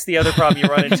the other problem you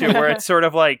run into, where it's sort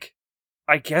of like,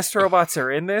 I guess robots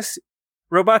are in this.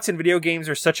 Robots in video games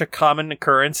are such a common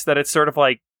occurrence that it's sort of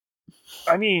like,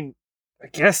 I mean, I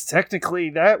guess technically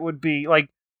that would be like,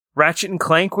 Ratchet and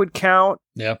Clank would count.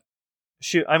 Yeah.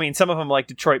 Shoot, I mean, some of them like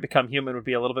Detroit Become Human would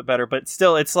be a little bit better, but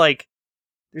still, it's like,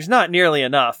 there's not nearly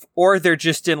enough. Or they're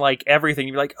just in like everything.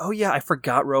 You're like, oh yeah, I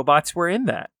forgot robots were in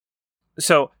that.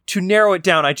 So to narrow it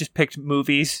down, I just picked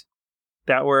movies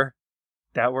that were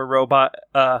that were robot.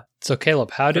 So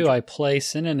Caleb, how do I play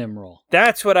synonym roll?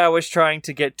 That's what I was trying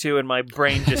to get to, and my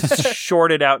brain just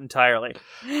shorted out entirely.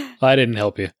 I didn't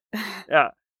help you. Yeah.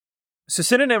 So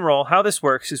synonym roll, how this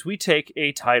works is we take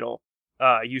a title,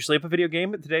 usually of a video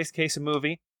game, in today's case a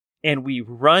movie, and we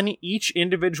run each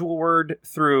individual word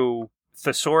through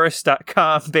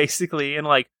thesaurus.com, basically, and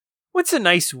like, what's a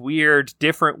nice, weird,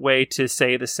 different way to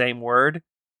say the same word?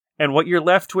 And what you're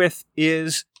left with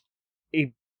is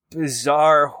a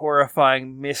bizarre,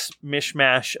 horrifying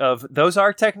mishmash of those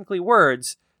are technically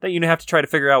words that you have to try to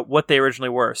figure out what they originally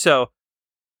were. So,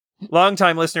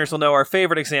 longtime listeners will know our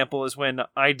favorite example is when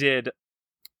I did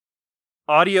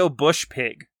audio bush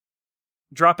pig.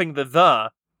 Dropping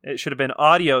the, it should have been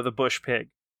audio the bush pig.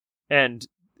 And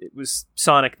it was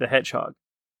Sonic the Hedgehog,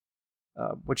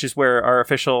 which is where our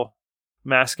official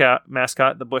mascot,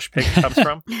 the bush pig, comes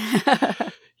from.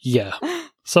 Yeah.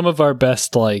 Some of our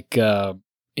best, like,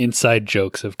 inside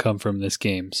jokes have come from this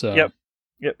game. So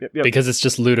Yep. Because it's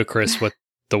just ludicrous what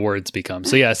the words become.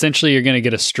 So yeah, essentially you're going to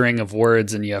get a string of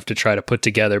words and you have to try to put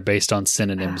together based on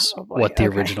synonyms what the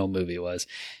original movie was.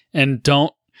 And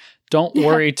don't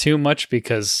worry too much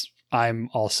because I'm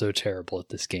also terrible at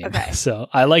this game. Okay. So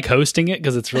I like hosting it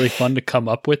because it's really fun to come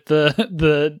up with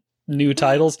the new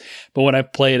titles. But when I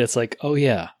play it, it's like, oh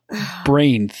yeah,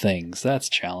 brain things. That's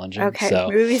challenging. Okay, So,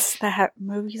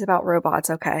 movies about robots.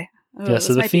 Okay. Ooh, yeah, so this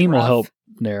the might be theme will rough. help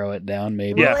narrow it down,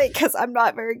 maybe. Yeah. Really? Because I'm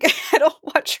not very good. I don't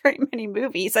watch very many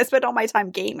movies. I spend all my time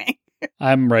gaming.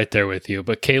 I'm right there with you,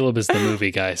 but Caleb is the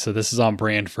movie guy, so this is on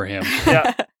brand for him.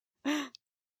 Yeah.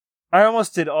 I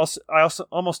almost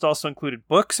also included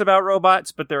books about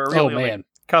robots, but there were really only a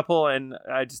couple, and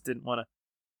I just didn't want to.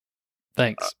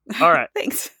 Thanks. All right.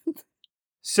 Thanks.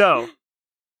 So,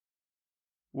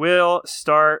 we'll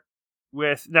start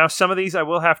with... Now, some of these, I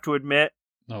will have to admit,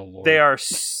 Oh, Lord. they are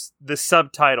the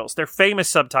subtitles. They're famous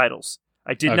subtitles.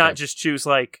 I did not just choose,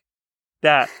 like,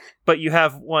 that. But you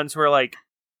have ones where, like,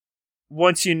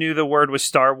 once you knew the word was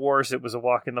Star Wars, it was a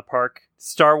walk in the park.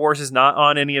 Star Wars is not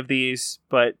on any of these,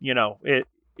 but, you know,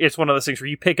 it's one of those things where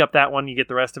you pick up that one, you get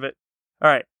the rest of it. All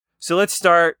right. So let's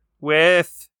start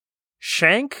with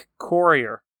Shank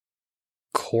Courier.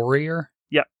 Courier?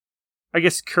 I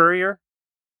guess Courier?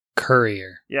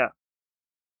 Courier. Yeah.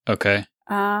 Okay.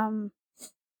 Anyone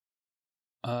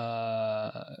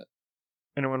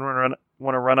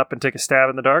want to run up and take a stab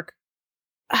in the dark?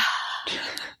 I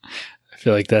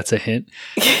feel like that's a hint.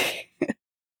 I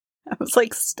was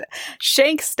like,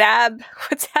 Shank stab.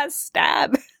 What's that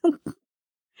stab?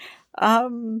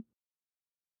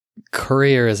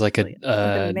 Courier is like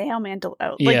the mailman.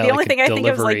 yeah, the only like thing I think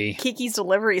of is like delivery. Kiki's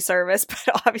Delivery Service, but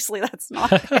obviously that's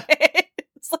not it.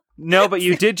 It's like- No, but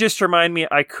you did just remind me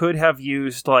I could have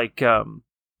used, like,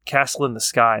 Castle in the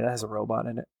Sky. That has a robot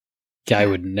in it. I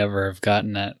would never have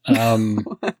gotten that.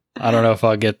 I don't know if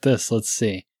I'll get this. Let's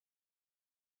see.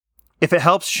 If it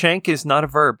helps, Shank is not a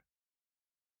verb.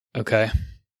 Okay.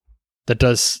 That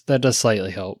does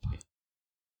slightly help,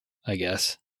 I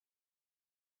guess.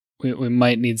 We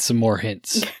might need some more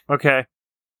hints. Okay.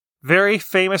 Very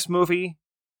famous movie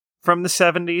from the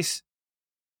 70s.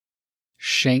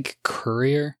 Shank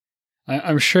Courier?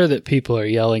 I'm sure that people are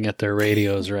yelling at their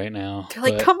radios right now. They're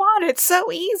like, but- come on, it's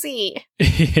so easy.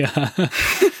 Yeah.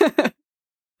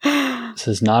 This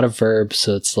is not a verb,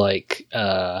 so it's like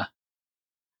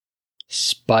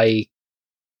spike.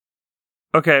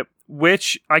 Okay,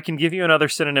 I can give you another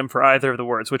synonym for either of the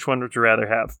words. Which one would you rather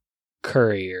have?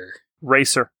 Courier.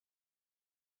 Racer.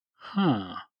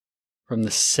 Huh. From the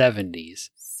 70s.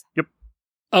 Yep.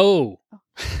 Oh.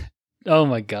 Oh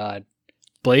my god.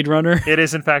 Blade Runner? It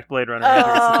is, in fact, Blade Runner. I think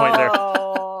that's the point there.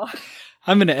 Oh.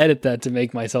 I'm going to edit that to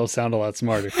make myself sound a lot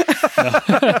smarter.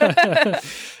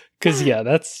 Because, yeah,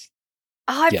 that's...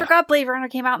 Oh, I Yeah. forgot Blade Runner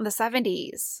came out in the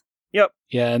 70s. Yep.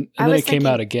 Yeah, and I then was it came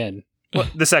out thinking- again. Well,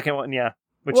 the second one, yeah.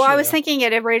 Which, Well, I you was know. thinking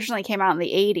it originally came out in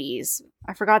the 80s.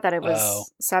 I forgot that it was Oh.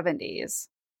 70s.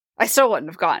 I still wouldn't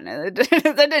have gotten it.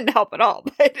 That didn't help at all.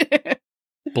 But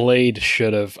Blade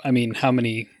should have... I mean, how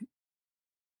many...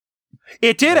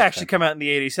 It did Okay. actually come out in the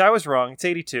 80s. I was wrong. It's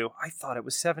 82. I thought it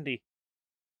was 70.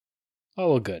 Oh,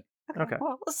 well, good. Okay.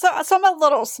 Well, so I'm a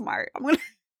little smart. I'm gonna.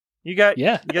 You got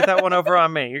Yeah. you get that one over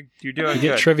on me. You're doing You get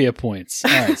good. trivia points.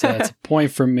 All right, so that's a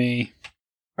point from me.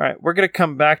 All right, we're going to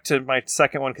come back to my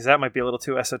second one because that might be a little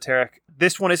too esoteric.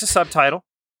 This one is a subtitle.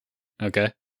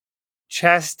 Okay.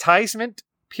 Chastisement,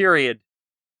 period.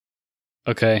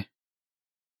 Okay.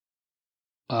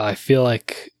 I feel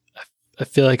like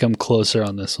I'm closer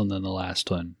on this one than the last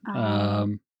one.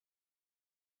 Oh.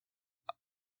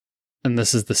 And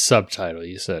this is the subtitle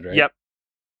you said, right? Yep.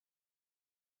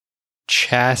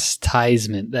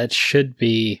 Chastisement. That should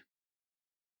be...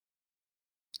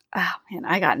 Oh, man,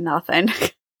 I got nothing.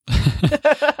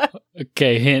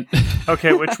 Okay, hint.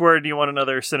 Okay, which word do you want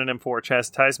another synonym for?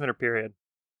 Chastisement or period?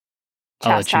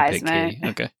 I'll let you pick, Chastisement. Katie.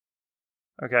 Okay.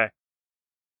 Okay.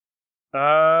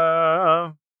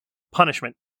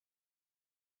 Punishment.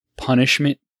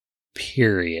 Punishment,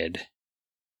 period.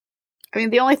 I mean,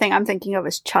 the only thing I'm thinking of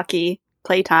is Chucky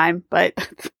playtime, but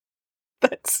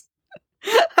that's.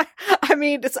 I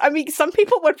mean, some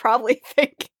people would probably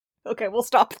think, okay, we'll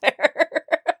stop there.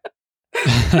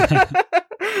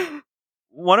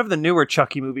 One of the newer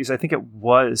Chucky movies, I think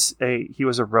he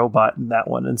was a robot in that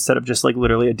one instead of just like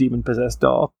literally a demon-possessed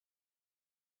doll.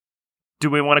 Do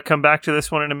we want to come back to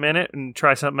this one in a minute and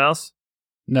try something else?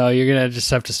 No, you're going to just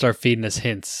have to start feeding us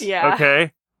hints. Yeah.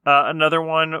 Okay. Another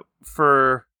one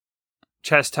for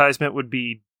chastisement would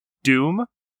be doom.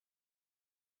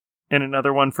 And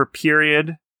another one for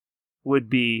period would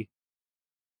be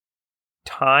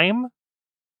time.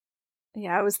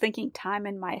 Yeah, I was thinking time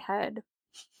in my head.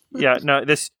 Yeah, no,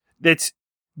 it's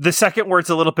the second word's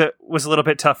was a little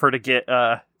bit tougher to get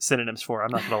synonyms for,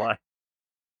 I'm not gonna lie.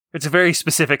 It's a very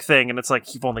specific thing, and it's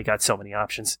like you've only got so many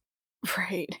options.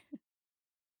 Right.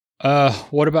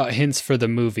 What about hints for the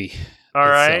movie? All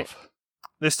right. itself?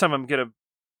 This time I'm gonna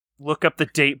look up the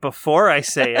date before I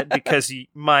say it because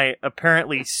my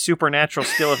apparently supernatural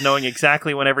skill of knowing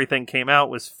exactly when everything came out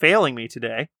was failing me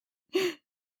today.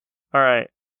 All right.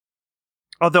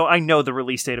 Although I know the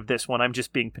release date of this one, I'm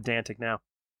just being pedantic now.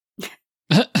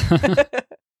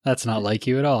 That's not like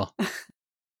you at all.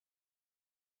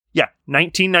 Yeah,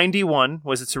 1991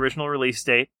 was its original release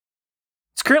date.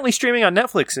 It's currently streaming on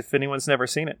Netflix if anyone's never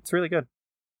seen it. It's really good.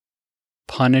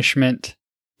 Punishment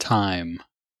time.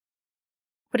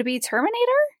 Would it be Terminator?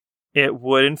 It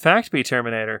would, in fact, be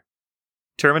Terminator.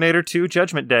 Terminator 2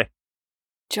 Judgment Day.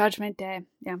 Judgment Day.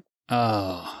 Yeah.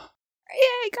 Oh.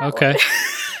 Yeah, got Okay. one.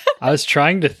 I was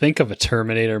trying to think of a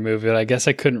Terminator movie, but I guess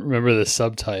I couldn't remember the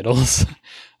subtitles.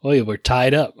 Well, we're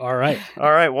tied up. All right.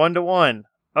 All right, 1-1.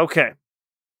 Okay.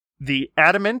 The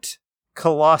Adamant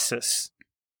Colossus.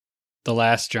 The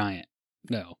Last Giant.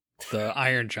 No, the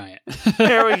Iron Giant.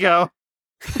 There we go.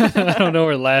 I don't know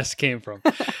where last came from.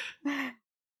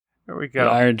 There we The go.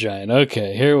 Iron Giant.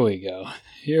 Okay, here we go.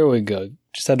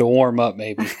 Just had to warm up,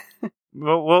 maybe.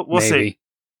 We'll see.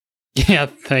 Yeah,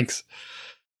 thanks.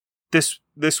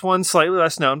 This one's slightly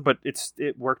less known, but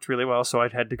it worked really well, so I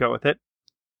had to go with it.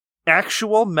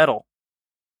 Actual Metal.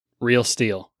 Real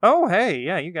Steel. Oh, hey,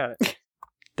 yeah, you got it.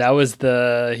 That was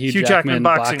the Hugh Jackman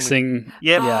boxing.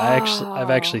 Yep. Yeah, I've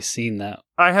actually seen that.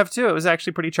 I have too. It was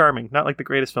actually pretty charming. Not like the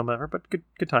greatest film ever, but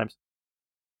good times.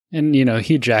 And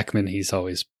Hugh Jackman, he's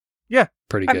always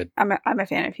pretty good. I'm a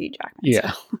fan of Hugh Jackman.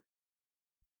 Yeah. So.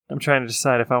 I'm trying to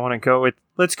decide if I want to go with.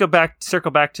 Let's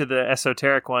circle back to the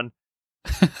esoteric one.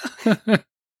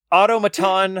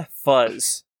 Automaton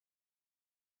Fuzz.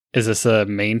 Is this a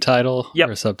main title Yep.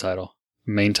 or a subtitle?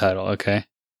 Main title, okay.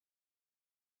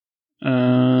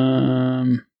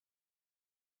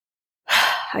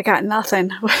 I got nothing.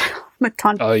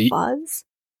 Maton Oh, Fuzz?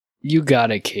 You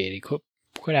got it, Katie.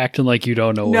 Quit acting like you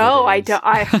don't know what No, it I is. don't.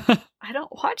 I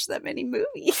don't watch that many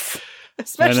movies,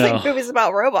 especially know. movies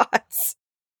about robots.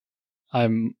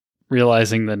 I'm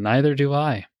realizing that neither do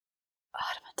I.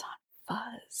 Automaton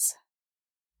Fuzz.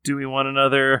 Do we want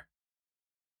another?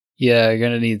 Yeah, I'm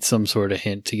gonna need some sort of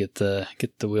hint to get the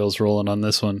wheels rolling on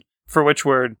this one. For which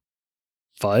word?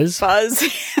 Fuzz? Fuzz.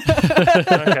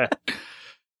 Okay.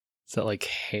 Is that like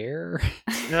hair?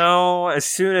 No, as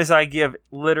soon as I give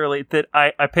literally that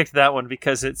I picked that one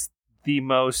because it's the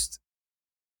most.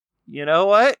 You know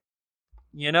what?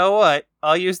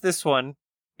 I'll use this one.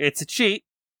 It's a cheat.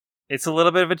 It's a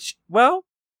little bit of a well.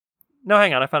 No,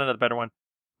 hang on. I found another better one.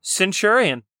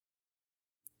 Centurion.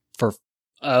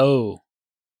 RoboCop.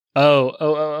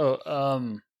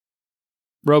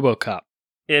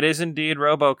 It is indeed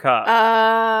RoboCop.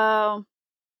 Oh.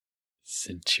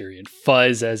 Centurion.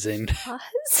 Fuzz as in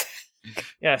Fuzz?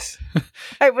 Yes.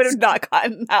 I would have not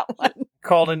gotten that one.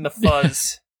 Called in the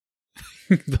fuzz.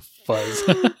 the fuzz.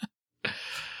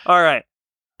 All right.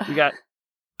 We got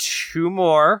two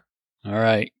more. All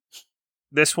right.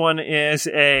 This one is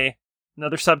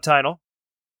another subtitle.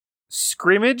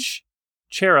 Scrimmage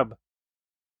Cherub.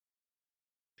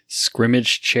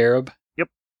 Scrimmage Cherub. Yep.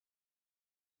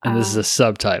 And this is a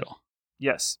subtitle.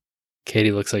 Yes.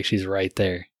 Katie looks like she's right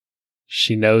there.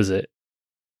 She knows it.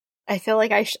 I feel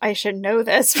like I should know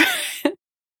this.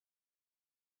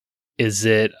 Is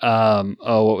it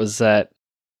what was that?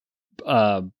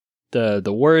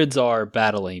 The words are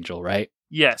Battle Angel, right?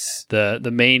 Yes.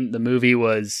 The movie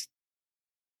was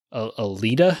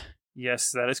Alita?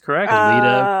 Yes, that is correct.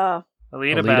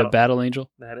 Alita Battle Angel.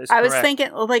 That is I correct. was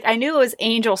thinking, like, I knew it was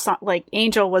Angel, like,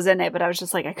 Angel was in it, but I was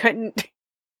just like, I couldn't.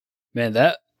 Man,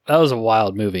 that was a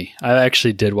wild movie. I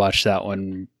actually did watch that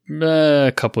one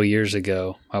a couple years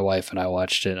ago. My wife and I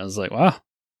watched it, and I was like, wow, that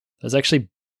was actually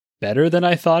better than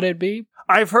I thought it'd be.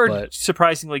 I've heard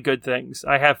surprisingly good things.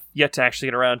 I have yet to actually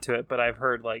get around to it, but I've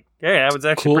heard, like, yeah, that was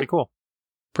actually pretty cool.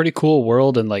 Pretty cool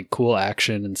world and, like, cool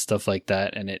action and stuff like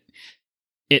that. And it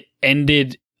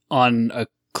ended on a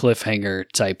cliffhanger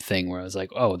type thing where I was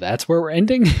like, oh, that's where we're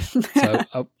ending? So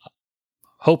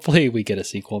hopefully we get a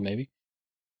sequel, maybe.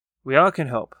 We all can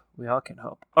hope.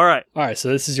 All right. So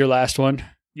this is your last one?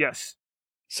 Yes.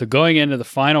 So going into the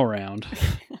final round,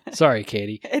 sorry,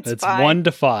 Katie, it's fine. 1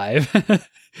 to 5,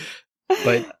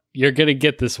 but you're going to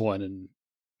get this one, and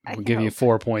we'll give you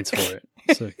 4 points for it.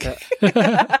 So,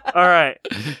 all right.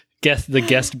 Guess the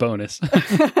guest bonus.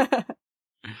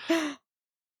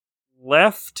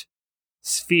 Left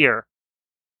sphere.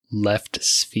 Left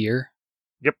sphere?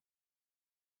 Yep.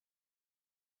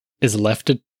 Is left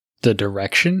the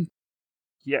direction?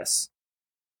 Yes.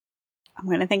 I'm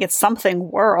going to think it's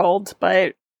something world,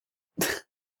 but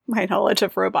my knowledge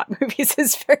of robot movies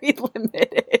is very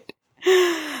limited.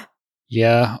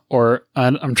 Yeah, or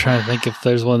I'm trying to think if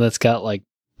there's one that's got, like,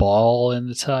 ball in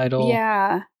the title.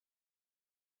 Yeah.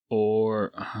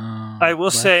 Or I will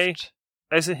say,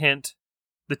 as a hint,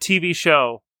 the TV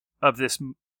show of this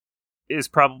is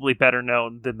probably better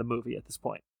known than the movie at this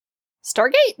point.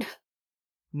 Stargate?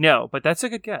 No, but that's a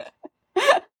good guess.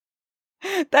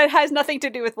 That has nothing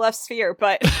to do with Left Sphere,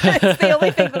 but it's the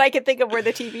only thing that I can think of where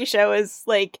the TV show is,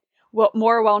 like,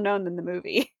 more well known than the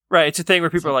movie. Right, it's a thing where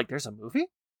people are like, "There's a movie."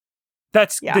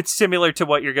 That's similar to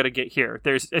what you're going to get here.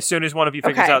 There's as soon as one of you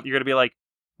figures out, you're going to be like,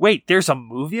 "Wait, there's a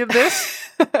movie of this."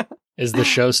 Is the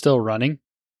show still running?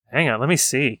 Hang on, let me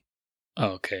see.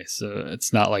 Oh, okay, so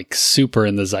it's not like super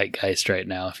in the zeitgeist right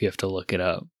now. If you have to look it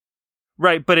up,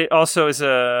 right? But it also is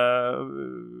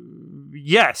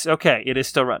yes. Okay, it is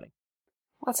still running.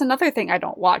 Well, that's another thing. I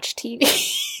don't watch TV.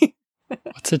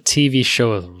 What's a TV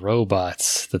show with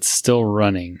robots that's still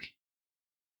running?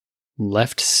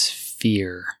 Left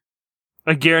Sphere.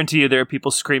 I guarantee you there are people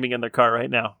screaming in their car right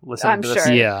now listening to this.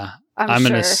 Sure. Yeah. I'm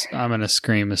gonna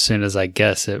scream as soon as I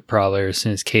guess it, probably, or as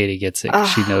soon as Katie gets it,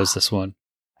 'cause she knows this one.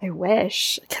 I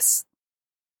wish.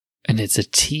 And it's a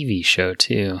TV show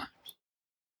too.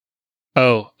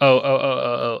 I'm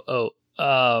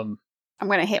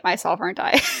gonna hate myself, aren't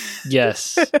I?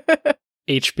 Yes.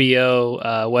 HBO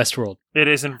Westworld. It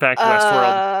is in fact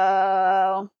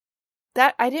Westworld.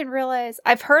 That I didn't realize.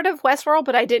 I've heard of Westworld,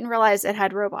 but I didn't realize it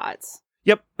had robots.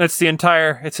 Yep, that's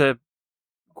it's a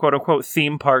quote-unquote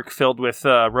theme park filled with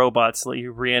robots that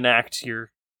you reenact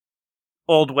your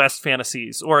Old West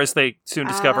fantasies, or as they soon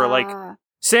discover, like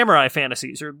samurai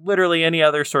fantasies, or literally any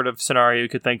other sort of scenario you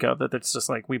could think of. That's just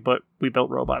like we built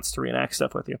robots to reenact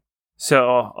stuff with you. So,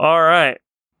 all right.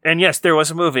 And yes, there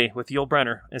was a movie with Yul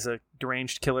Brynner as a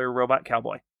deranged killer robot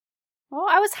cowboy. Well,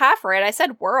 I was half right. I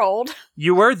said world.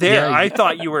 You were there. Yeah, I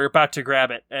thought you were about to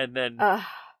grab it, and then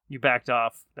you backed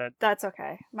off. That's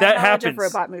okay. My knowledge of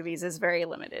robot movies is very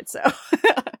limited, so.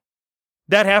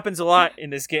 That happens a lot in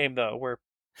this game, though, where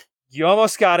you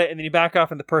almost got it, and then you back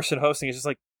off, and the person hosting is just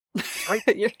like,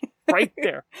 right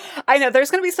there. I know.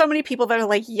 There's going to be so many people that are,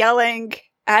 like, yelling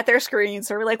at their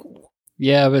screens, or like...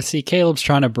 Yeah, but see, Caleb's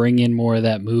trying to bring in more of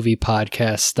that movie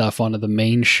podcast stuff onto the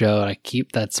main show. And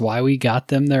that's why we got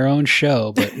them their own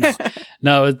show. But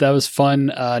no, that was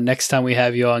fun. Next time we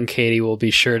have you on, Katie, we'll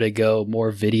be sure to go more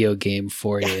video game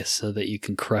for you so that you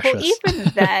can crush us.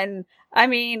 Even then, I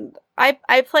mean,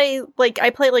 I play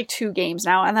like 2 games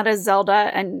now, and that is Zelda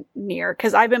and Nier,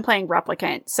 because I've been playing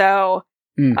Replicant. So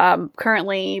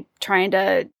currently trying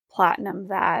to platinum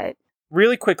that.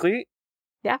 Really quickly.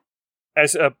 Yeah.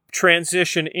 As a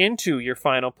transition into your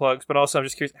final plugs, but also I'm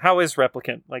just curious, how is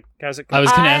Replicant? Like, how's it going? I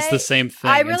was going to ask the same thing.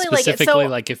 I really like it. Specifically,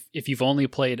 like if you've only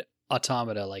played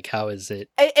Automata, like how is it?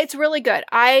 It's really good.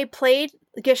 I played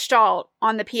Gestalt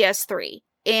on the PS3,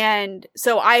 and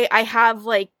so I have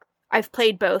I've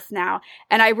played both now,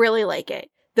 and I really like it.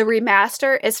 The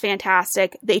remaster is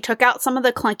fantastic. They took out some of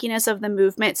the clunkiness of the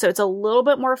movement, so it's a little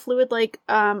bit more fluid like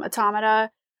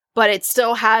Automata, but it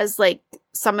still has like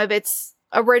some of its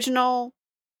original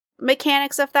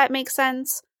mechanics, if that makes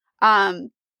sense.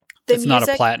 It's not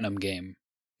a platinum game.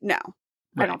 No,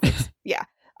 right. I don't think so. Yeah.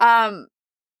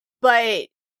 But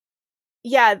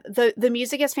yeah, the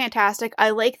music is fantastic.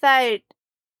 I like that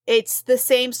it's the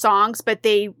same songs, but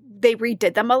they they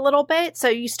redid them a little bit. So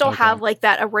you still have like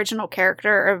that original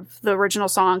character of the original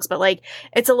songs, but like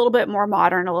it's a little bit more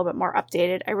modern, a little bit more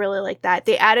updated. I really like that.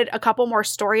 They added a couple more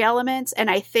story elements, and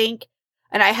I think,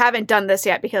 and I haven't done this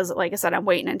yet because like I said, I'm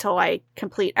waiting until I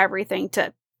complete everything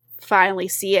to finally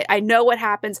see it. I know what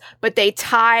happens, but they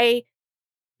tie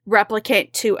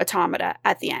Replicant to Automata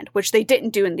at the end, which they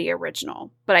didn't do in the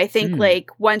original. But I think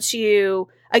like once you,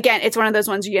 again, it's one of those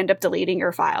ones you end up deleting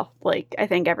your file. Like I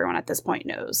think everyone at this point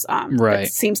knows. Right.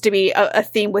 It seems to be a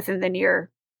theme within the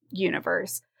Nier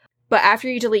universe. But after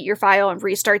you delete your file and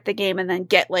restart the game and then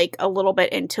get like a little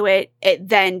bit into it, it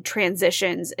then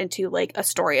transitions into like a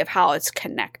story of how it's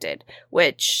connected,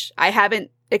 which I haven't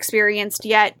experienced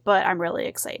yet, but I'm really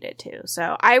excited too.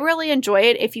 So I really enjoy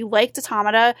it. If you liked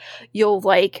Automata, you'll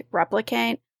like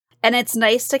Replicant. And it's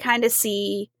nice to kind of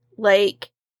see like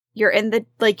you're in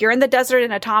the desert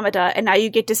in Automata, and now you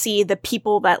get to see the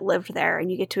people that lived there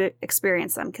and you get to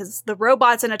experience them, because the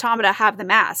robots in Automata have the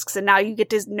masks, and now you get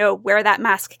to know where that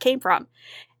mask came from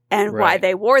and why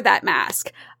they wore that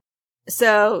mask.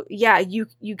 So yeah, you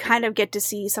kind of get to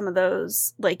see some of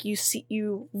those, like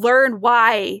you learn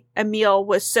why Emil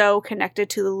was so connected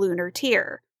to the lunar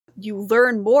tier. You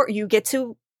learn more, you get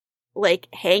to like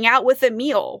hang out with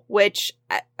Emil, which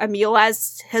Emil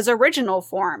as his original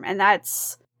form. And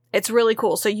it's really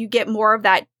cool. So you get more of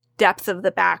that depth of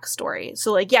the backstory.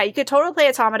 So like, yeah, you could totally play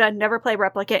Automata, never play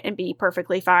Replicant and be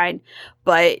perfectly fine.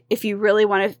 But if you really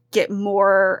want to get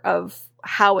more of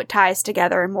how it ties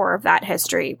together and more of that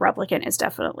history, Replicant is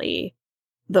definitely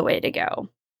the way to go.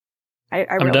 I'm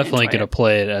really definitely going to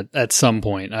play it at some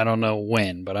point. I don't know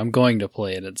when, but I'm going to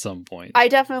play it at some point. I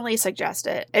definitely suggest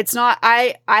it. It's not,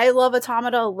 I love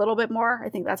Automata a little bit more. I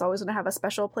think that's always going to have a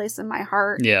special place in my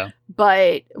heart. Yeah.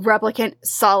 But Replicant,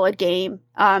 solid game.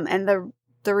 And the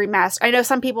remaster, I know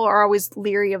some people are always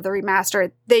leery of the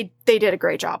remaster. They did a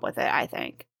great job with it, I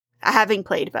think, having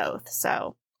played both.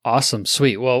 So awesome.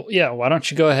 Sweet. Well, yeah, why don't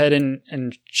you go ahead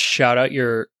and shout out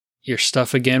your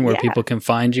stuff again, where people can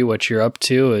find you, what you're up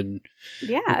to, and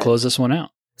we'll close this one out.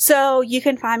 So you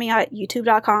can find me at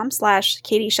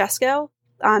youtube.com/Katie Shesko.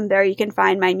 There you can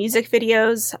find my music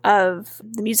videos of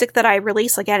the music that I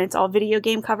release. Again, it's all video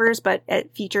game covers, but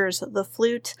it features the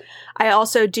flute. I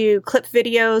also do clip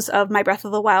videos of my Breath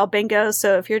of the Wild bingo.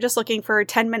 So if you're just looking for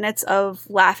 10 minutes of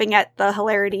laughing at the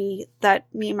hilarity that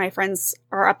me and my friends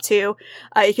are up to,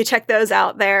 you can check those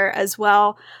out there as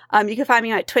well. You can find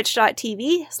me at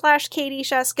twitch.tv/Katie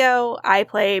Shesko. I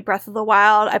play Breath of the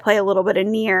Wild. I play a little bit of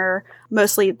Nier.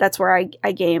 Mostly that's where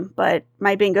I game, but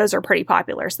my bingos are pretty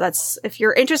popular. So that's, if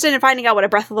you're interested in finding out what a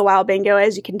Breath of the Wild bingo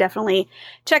is, you can definitely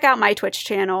check out my Twitch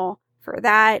channel for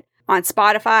that. On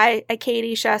Spotify at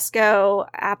Katie Shesko,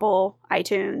 Apple,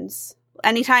 iTunes,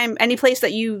 anytime, any place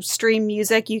that you stream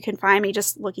music, you can find me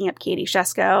just looking up Katie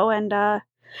Shesko. And I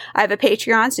have a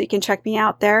Patreon, so you can check me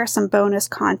out there. Some bonus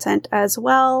content as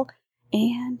well.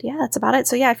 And yeah, that's about it.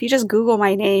 So yeah, if you just Google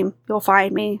my name, you'll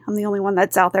find me. I'm the only one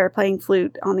that's out there playing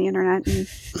flute on the internet and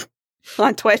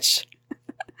on Twitch.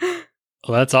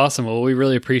 Well, that's awesome. Well, we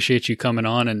really appreciate you coming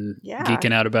on and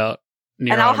geeking out about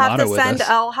Nier Automata with us.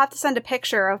 I'll have to send a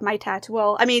picture of my tattoo.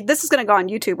 Well, I mean, this is going to go on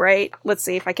YouTube, right? Let's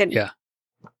see if I can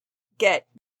get.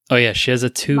 Oh yeah, she has a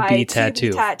 2B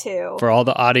tattoo. For all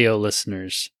the audio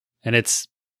listeners, and it's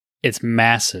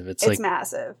massive. It's like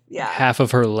massive. Yeah. Half of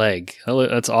her leg.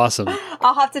 That's awesome.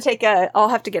 I'll have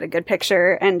to get a good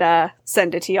picture and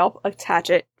send it to you. I'll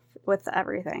attach it with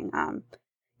everything.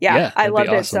 I loved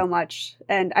it so much.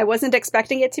 And I wasn't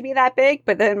expecting it to be that big,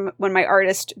 but then when my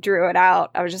artist drew it out,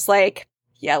 I was just like,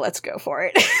 yeah, let's go for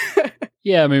it.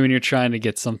 Yeah, I mean, when you're trying to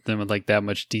get something with like that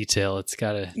much detail, it's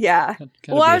gotta. Yeah.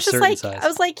 Well, I was just like, size. I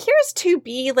was like, here's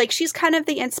 2B. Like, she's kind of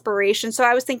the inspiration. So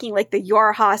I was thinking like the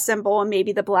Yorha symbol and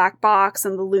maybe the black box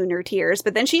and the lunar tears.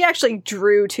 But then she actually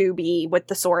drew 2B with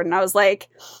the sword, and I was like,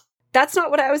 that's not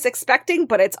what I was expecting,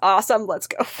 but it's awesome. Let's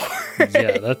go for it.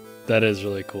 Yeah, that is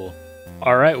really cool.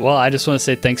 All right. Well, I just want to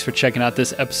say thanks for checking out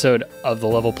this episode of the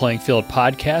Level Playing Field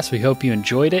podcast. We hope you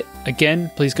enjoyed it. Again,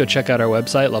 please go check out our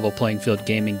website,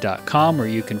 levelplayingfieldgaming.com, where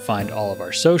you can find all of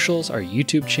our socials, our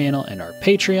YouTube channel, and our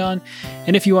Patreon.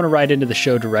 And if you want to write into the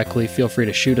show directly, feel free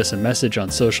to shoot us a message on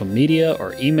social media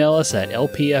or email us at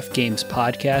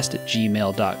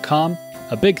lpfgamespodcast@gmail.com.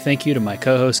 A big thank you to my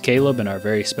co-host Caleb and our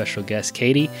very special guest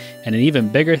Katie, and an even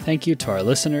bigger thank you to our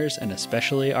listeners and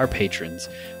especially our patrons.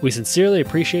 We sincerely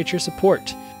appreciate your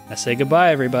support. I say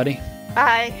goodbye, everybody.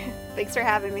 Bye. Thanks for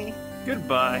having me.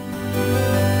 Goodbye.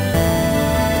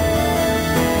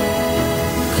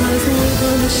 'Cause we're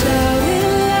gonna shout it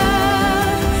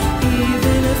loud,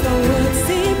 even if our words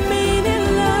seem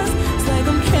meaningless. It's like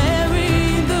I'm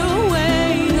carrying the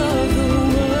weight of the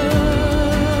world.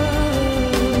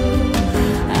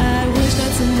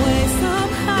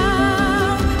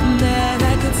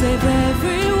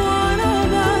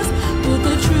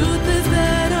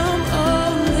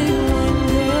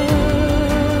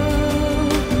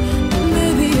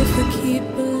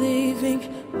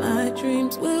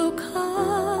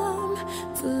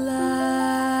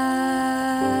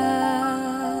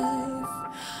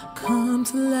 come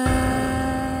to life.